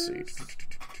 Let me see.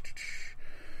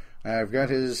 I've got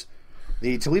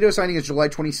the Toledo signing is July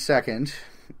 22nd,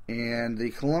 and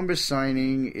the Columbus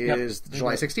signing is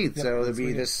July 16th. Yep. So it'll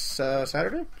be this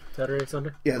Saturday? Saturday,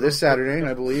 Sunday? Yeah, this Saturday,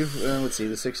 I believe. Let's see,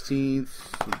 the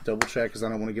 16th. Double check because I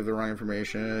don't want to give the wrong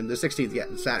information. The 16th, yeah,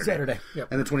 Saturday.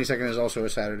 Yep. And the 22nd is also a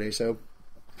Saturday. So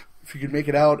if you could make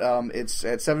it out, it's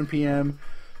at 7 p.m.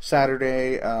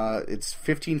 Saturday. It's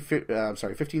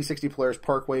 1560 Polaris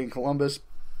Parkway in Columbus.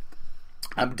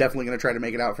 I'm definitely going to try to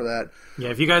make it out for that. Yeah,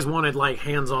 if you guys wanted like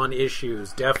hands-on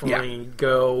issues, definitely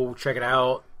go check it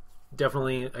out.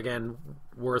 Definitely, again,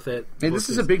 worth it. And this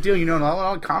is a big deal, you know. And a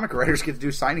lot of comic writers get to do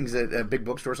signings at big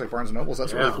bookstores like Barnes and Nobles.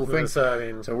 That's a really cool thing. So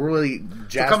we're really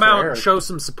jazzed. So come out and show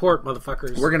some support,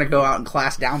 motherfuckers. We're going to go out and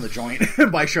class down the joint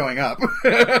by showing up.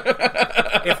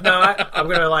 If not, I'm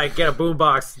going to like get a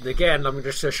boombox again. I'm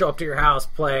just going to show up to your house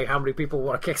playing How Many People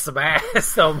Want to Kick Some Ass.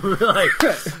 So I'm like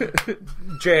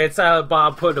Jay and Silent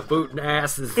Bob putting a boot in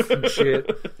asses and shit.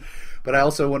 But I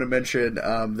also want to mention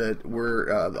that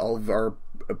we're all of our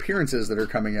appearances that are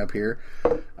coming up here.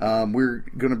 We're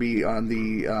going to be on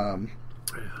the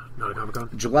not a Comic-Con.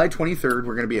 July 23rd.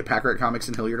 We're going to be at Pack Rat Comics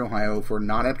in Hilliard, Ohio for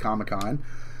Not at Comic-Con.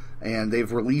 And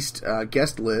they've released a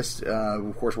guest list.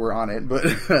 Of course, we're on it, but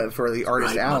for the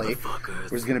Artist Alley,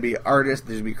 there's going to be artists,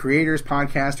 there's going to be creators,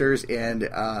 podcasters,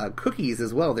 and cookies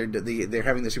as well. They're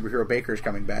having the superhero bakers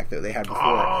coming back that they had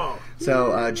before.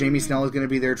 So Jamie Snell is going to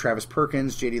be there, Travis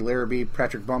Perkins, JD Larrabee,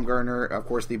 Patrick Baumgartner, of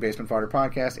course, the Basement Fodder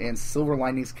podcast, and Silver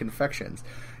Linings Confections.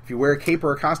 If you wear a cape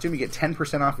or a costume, you get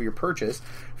 10% off of your purchase.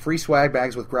 Free swag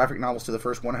bags with graphic novels to the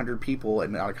first 100 people at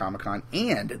Not a Comic-Con.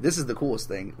 And this is the coolest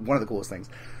thing, one of the coolest things.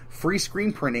 Free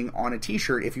screen printing on a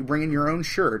t-shirt if you bring in your own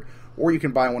shirt, or you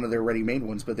can buy one of their ready-made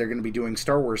ones, but they're going to be doing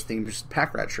Star Wars themed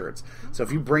Pack Rat shirts. So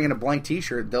if you bring in a blank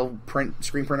t-shirt, they'll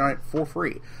screen print on it for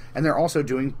free. And they're also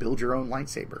doing build your own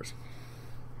lightsabers.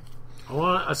 I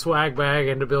want a swag bag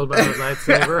and to build my own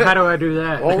lightsaber. How do I do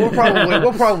that? Well,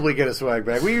 we'll probably get a swag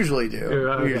bag. We usually do.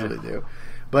 Okay. We usually do.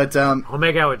 But I'll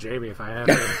make out with Jamie if I have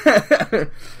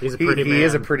to. He's a pretty man. He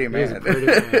is a pretty man. He's a pretty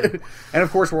man. And of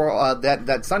course, we're all,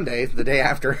 that Sunday, the day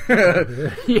after,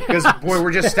 because boy,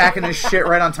 we're just stacking this shit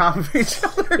right on top of each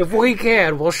other. If we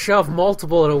can, we'll shove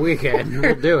multiple in a weekend.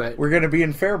 We'll do it. We're going to be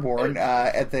in Fairborn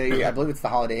at the, I believe it's the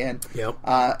Holiday Inn. Yep.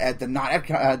 At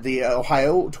the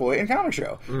Ohio Toy and Comic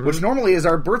Show, which normally is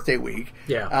our birthday week.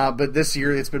 Yeah. But this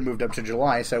year it's been moved up to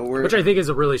July, so which I think is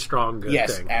a really strong good thing.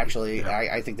 Yes, actually,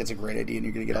 I think that's a great idea, and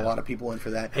you're going to get a lot of people in for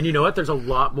that. And you know what? There's a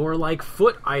lot more like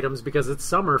foot items because it's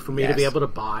summer for me to be able to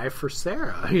buy for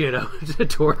Sarah, to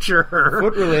torture her.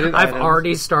 Foot-related I've items.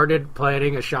 already started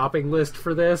planning a shopping list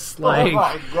for this. Oh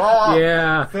my God.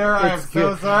 Yeah. Sarah, I'm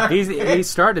so sorry. He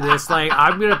started this. Like,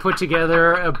 I'm going to put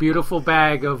together a beautiful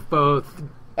bag of both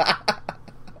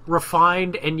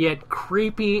refined and yet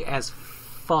creepy as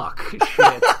fuck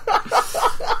shit.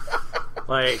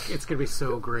 Like, it's going to be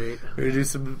so great. We're going to do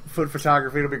some foot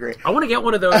photography. It'll be great. I want to get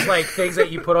one of those, like, things that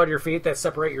you put on your feet that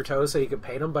separate your toes so you can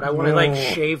paint them, but I want to, like,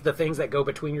 shave the things that go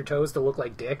between your toes to look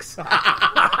like dicks.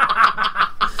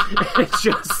 It's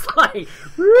just like...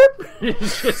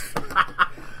 It's just...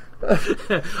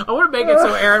 I want to make it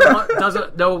so Aaron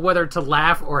doesn't know whether to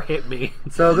laugh or hit me.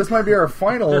 So this might be our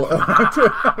final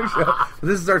show.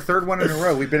 This is our third one in a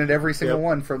row. We've been at every single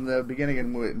one from the beginning,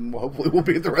 and hopefully we'll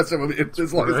be at the rest of them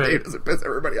as long as Dave doesn't piss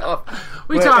everybody off.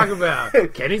 We talk about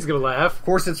Kenny's going to laugh. Of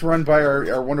course, it's run by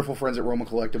our wonderful friends at Roma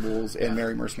Collectibles and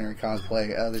Merry Mercenary Cosplay.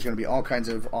 There's going to be all kinds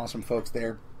of awesome folks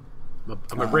there. I'm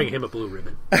going to bring him a blue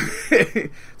ribbon.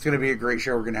 It's going to be a great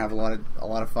show. We're going to have a lot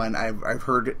of fun. I've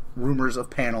heard rumors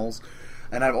of panels,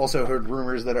 and I've also heard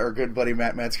rumors that our good buddy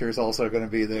Matt Metzger is also going to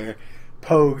be there.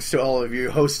 Pogues to all of you,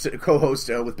 co-host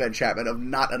with Ben Chapman of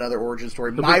Not Another Origin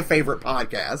Story, my favorite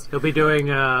podcast. He'll be doing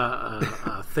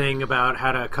a thing about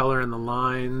how to color in the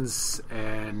lines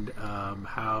and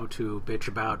how to bitch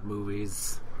about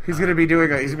movies. He's going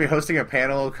to be hosting a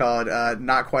panel called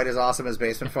 "Not Quite as Awesome as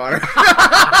Basement Fodder,"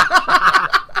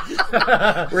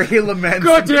 where he laments.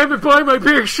 God damn it! Buy my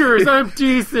pictures. I'm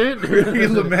decent. He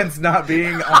laments not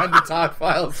being on the talk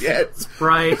files yet,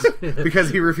 right?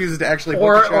 Because he refuses to actually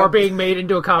book the show. Or being made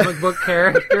into a comic book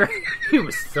character. He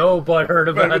was so butthurt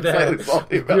about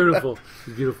that. Beautiful.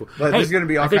 But there's going to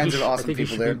be all kinds of awesome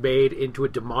people there. I think he should be made into a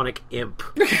demonic imp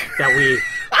that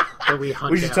we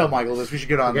hunt. We should tell Michael this. We should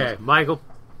get on this. Okay,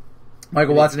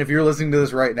 Michael Watson, if you're listening to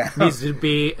this right now, needs to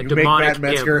be a demonic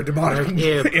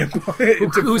imp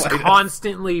who's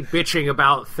constantly bitching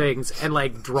about things and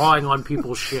like drawing on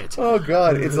people's shit. Oh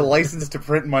God, it's a license to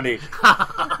print money.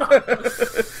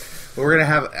 But we're going to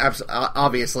have,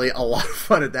 obviously, a lot of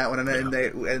fun at that one.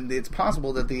 And it's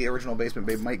possible that the original Basement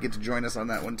Babe might get to join us on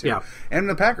that one, too. Yeah. And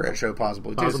the Pack Rat Show,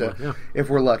 possibly, too. So, if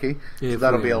we're lucky. So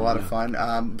that'll be a lot of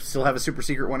fun. Still have a super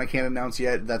secret one I can't announce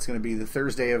yet. That's going to be the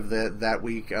Thursday of that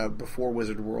week before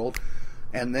Wizard World.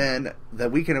 And then the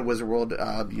weekend of Wizard World,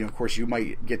 of course, you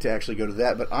might get to actually go to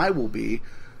that. But I will be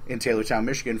in Taylortown,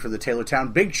 Michigan for the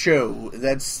Taylortown Big Show.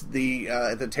 That's the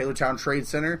Taylortown Trade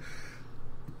Center.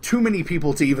 Too many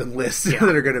people to even list that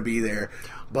are going to be there.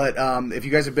 But if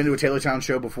you guys have been to a Taylortown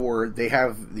show before, they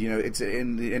have, it's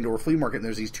in the indoor flea market, and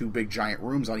there's these two big giant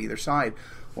rooms on either side.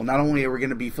 Well, not only are we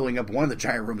going to be filling up one of the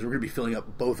giant rooms, we're going to be filling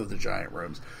up both of the giant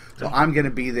rooms. So I'm going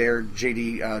to be there.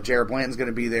 J.R. Blanton's going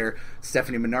to be there.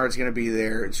 Stephanie Menard's going to be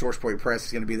there. And SourcePoint Press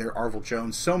is going to be there. Arvil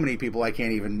Jones. So many people I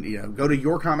can't even, go to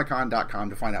yourcomiccon.com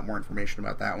to find out more information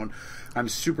about that one. I'm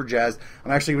super jazzed.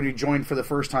 I'm actually going to be joined for the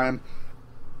first time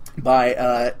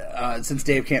by, since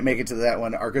Dave can't make it to that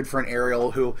one, our good friend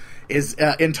Ariel, who is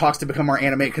in talks to become our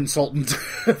anime consultant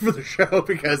for the show,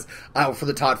 because, for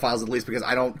the Todd Files at least, because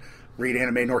I don't read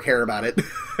anime nor care about it.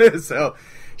 So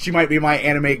she might be my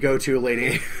anime go-to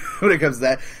lady when it comes to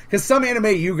that. Because some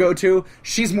anime you go to,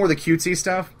 she's more the cutesy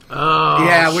stuff. Oh,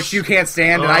 yeah, which you can't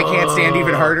stand, and I can't stand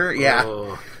even harder. Yeah.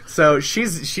 Oh. So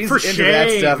she's into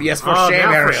that stuff. Yes, for shame,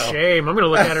 Ariel. For shame. I'm going to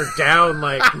look at her down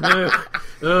like, ugh.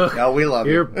 No, we love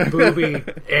you. You're booby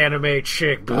anime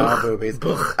chick. Boobies.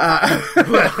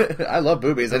 I love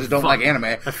boobies. I just don't like anime.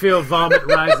 I feel vomit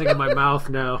rising in my mouth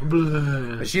now.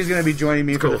 She's going to be joining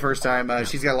me for the first time.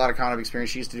 She's got a lot of con experience.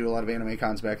 She used to do a lot of anime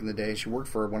cons back in the day. She worked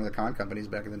for one of the con companies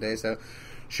back in the day, so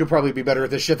she'll probably be better at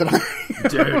this shit than I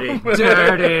am.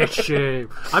 Dirty shame.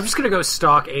 I'm just going to go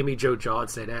stalk Amy Jo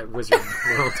Johnson at Wizard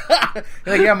World.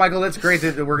 Like, yeah, Michael, that's great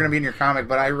that we're going to be in your comic,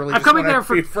 but I really just want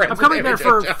to be friends with Amy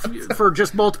Jo Johnson. For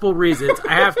just multiple reasons.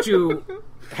 I have to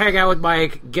hang out with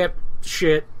Mike, get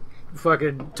shit,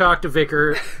 fucking talk to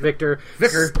Victor, the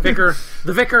vicar,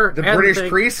 the British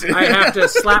priest. I have to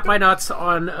slap my nuts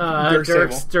on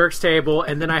Dirk's table,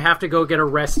 and then I have to go get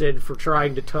arrested for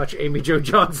trying to touch Amy Jo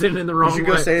Johnson in the wrong way. You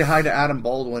should go say hi to Adam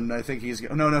Baldwin. I think he's he's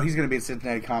going to be at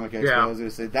Cincinnati Comic Expo. Yeah. I was going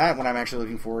to say that one I'm actually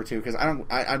looking forward to, because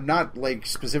I'm not like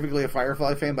specifically a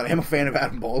Firefly fan, but I am a fan of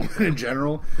Adam Baldwin in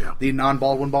general. Yeah. The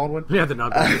non-Baldwin. Yeah, the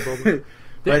non-Baldwin Baldwin.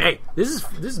 But, hey, this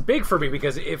is big for me,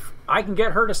 because if I can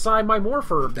get her to sign my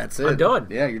Morpher, that's it. I'm done.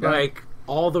 Yeah, you're done. Like,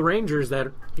 all the Rangers that,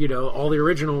 all the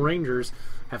original Rangers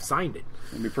have signed it.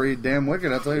 It'd be pretty damn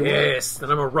wicked, I'll tell you what. Yes,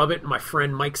 then I'm going to rub it in my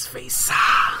friend Mike's face.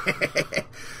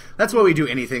 That's why we do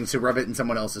anything, to rub it in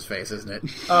someone else's face, isn't it?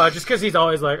 Just because he's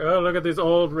always like, oh, look at this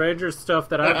old Rangers stuff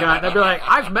that I've got. And I'd be like,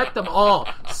 I've met them all.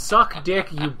 Suck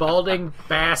dick, you balding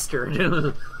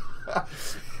bastard.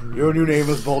 Your new name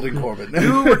is Balding Corbin.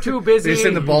 You were too busy. Did you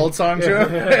sing the Bald song,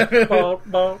 Joe?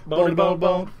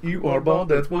 Bald. You are bald,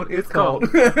 that's what it's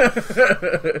called.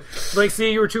 Like,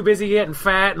 see, you were too busy getting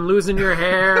fat and losing your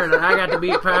hair, and I got to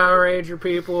meet Power Ranger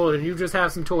people, and you just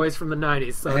have some toys from the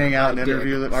 90s. So hang out and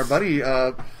interview them. Our buddy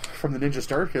from the Ninja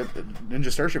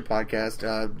Starship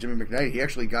podcast, Jimmy McKnight, he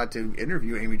actually got to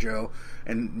interview Amy Jo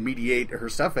and mediate her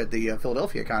stuff at the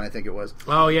Philadelphia Con, I think it was.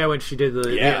 Oh, yeah, when she did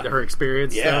her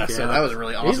experience stuff. Yeah, so that was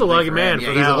really awesome. He's a lucky man for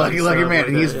that. He's a lucky man,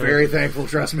 and he's very thankful,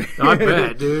 trust me. Not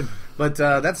bad, dude. But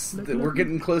we're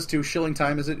getting close to shilling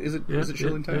time. Is it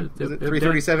shilling time? Is it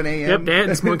 3:37 a.m.? Yep,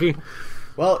 dance, monkey.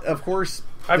 Well, of course,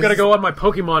 I've got to go on my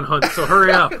Pokemon hunt, so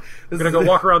hurry up. I'm going to go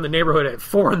walk around the neighborhood at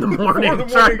 4 in the morning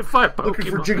trying to find Pokemon.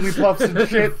 Looking for Jigglypuffs and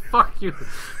shit. Fuck you.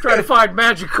 Trying to find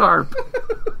Magikarp.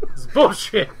 It's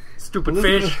bullshit. Stupid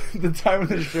fish. The time of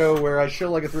the show where I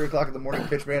shill like a 3 o'clock in the morning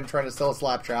pitch man trying to sell a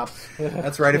slap chop.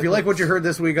 That's right. If you like what you heard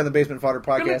this week on the Basement Fodder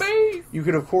podcast, you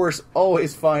can, of course,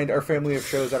 always find our family of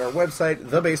shows at our website,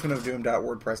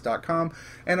 thebasementofdoom.wordpress.com,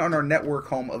 and on our network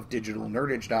home of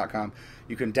digitalnerdage.com.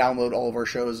 You can download all of our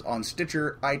shows on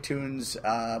Stitcher, iTunes,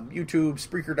 YouTube,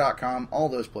 Spreaker.com, all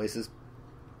those places.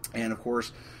 And, of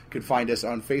course, you can find us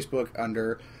on Facebook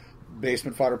under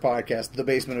Basement Fodder Podcast, The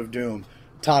Basement of Doom,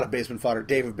 Todd of Basement Fodder,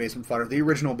 Dave of Basement Fodder, the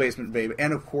original Basement Babe,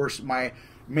 and, of course, my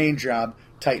main job,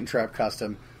 Titan Trap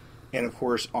Custom. And, of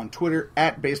course, on Twitter,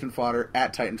 at Basement Fodder,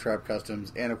 at Titan Trap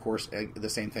Customs, and, of course, the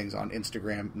same things on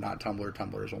Instagram, not Tumblr.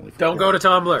 Tumblr is only for Don't go to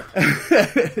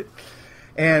Tumblr.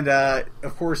 And,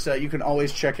 of course, you can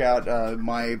always check out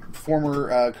my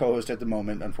former co-host at the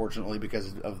moment, unfortunately,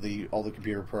 because of all the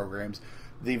computer programs,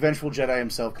 the Vengeful Jedi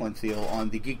himself, Clint Thiel,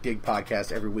 on the Geek Dig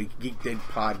podcast every week,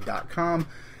 geekdigpod.com.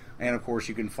 And, of course,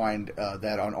 you can find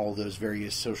that on all those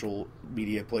various social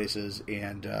media places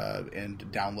and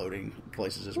downloading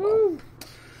places as well. Woo.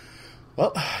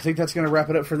 Well, I think that's going to wrap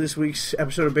it up for this week's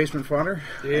episode of Basement Fodder.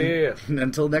 Yeah. And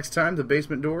until next time, the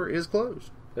basement door is closed.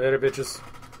 Later, bitches.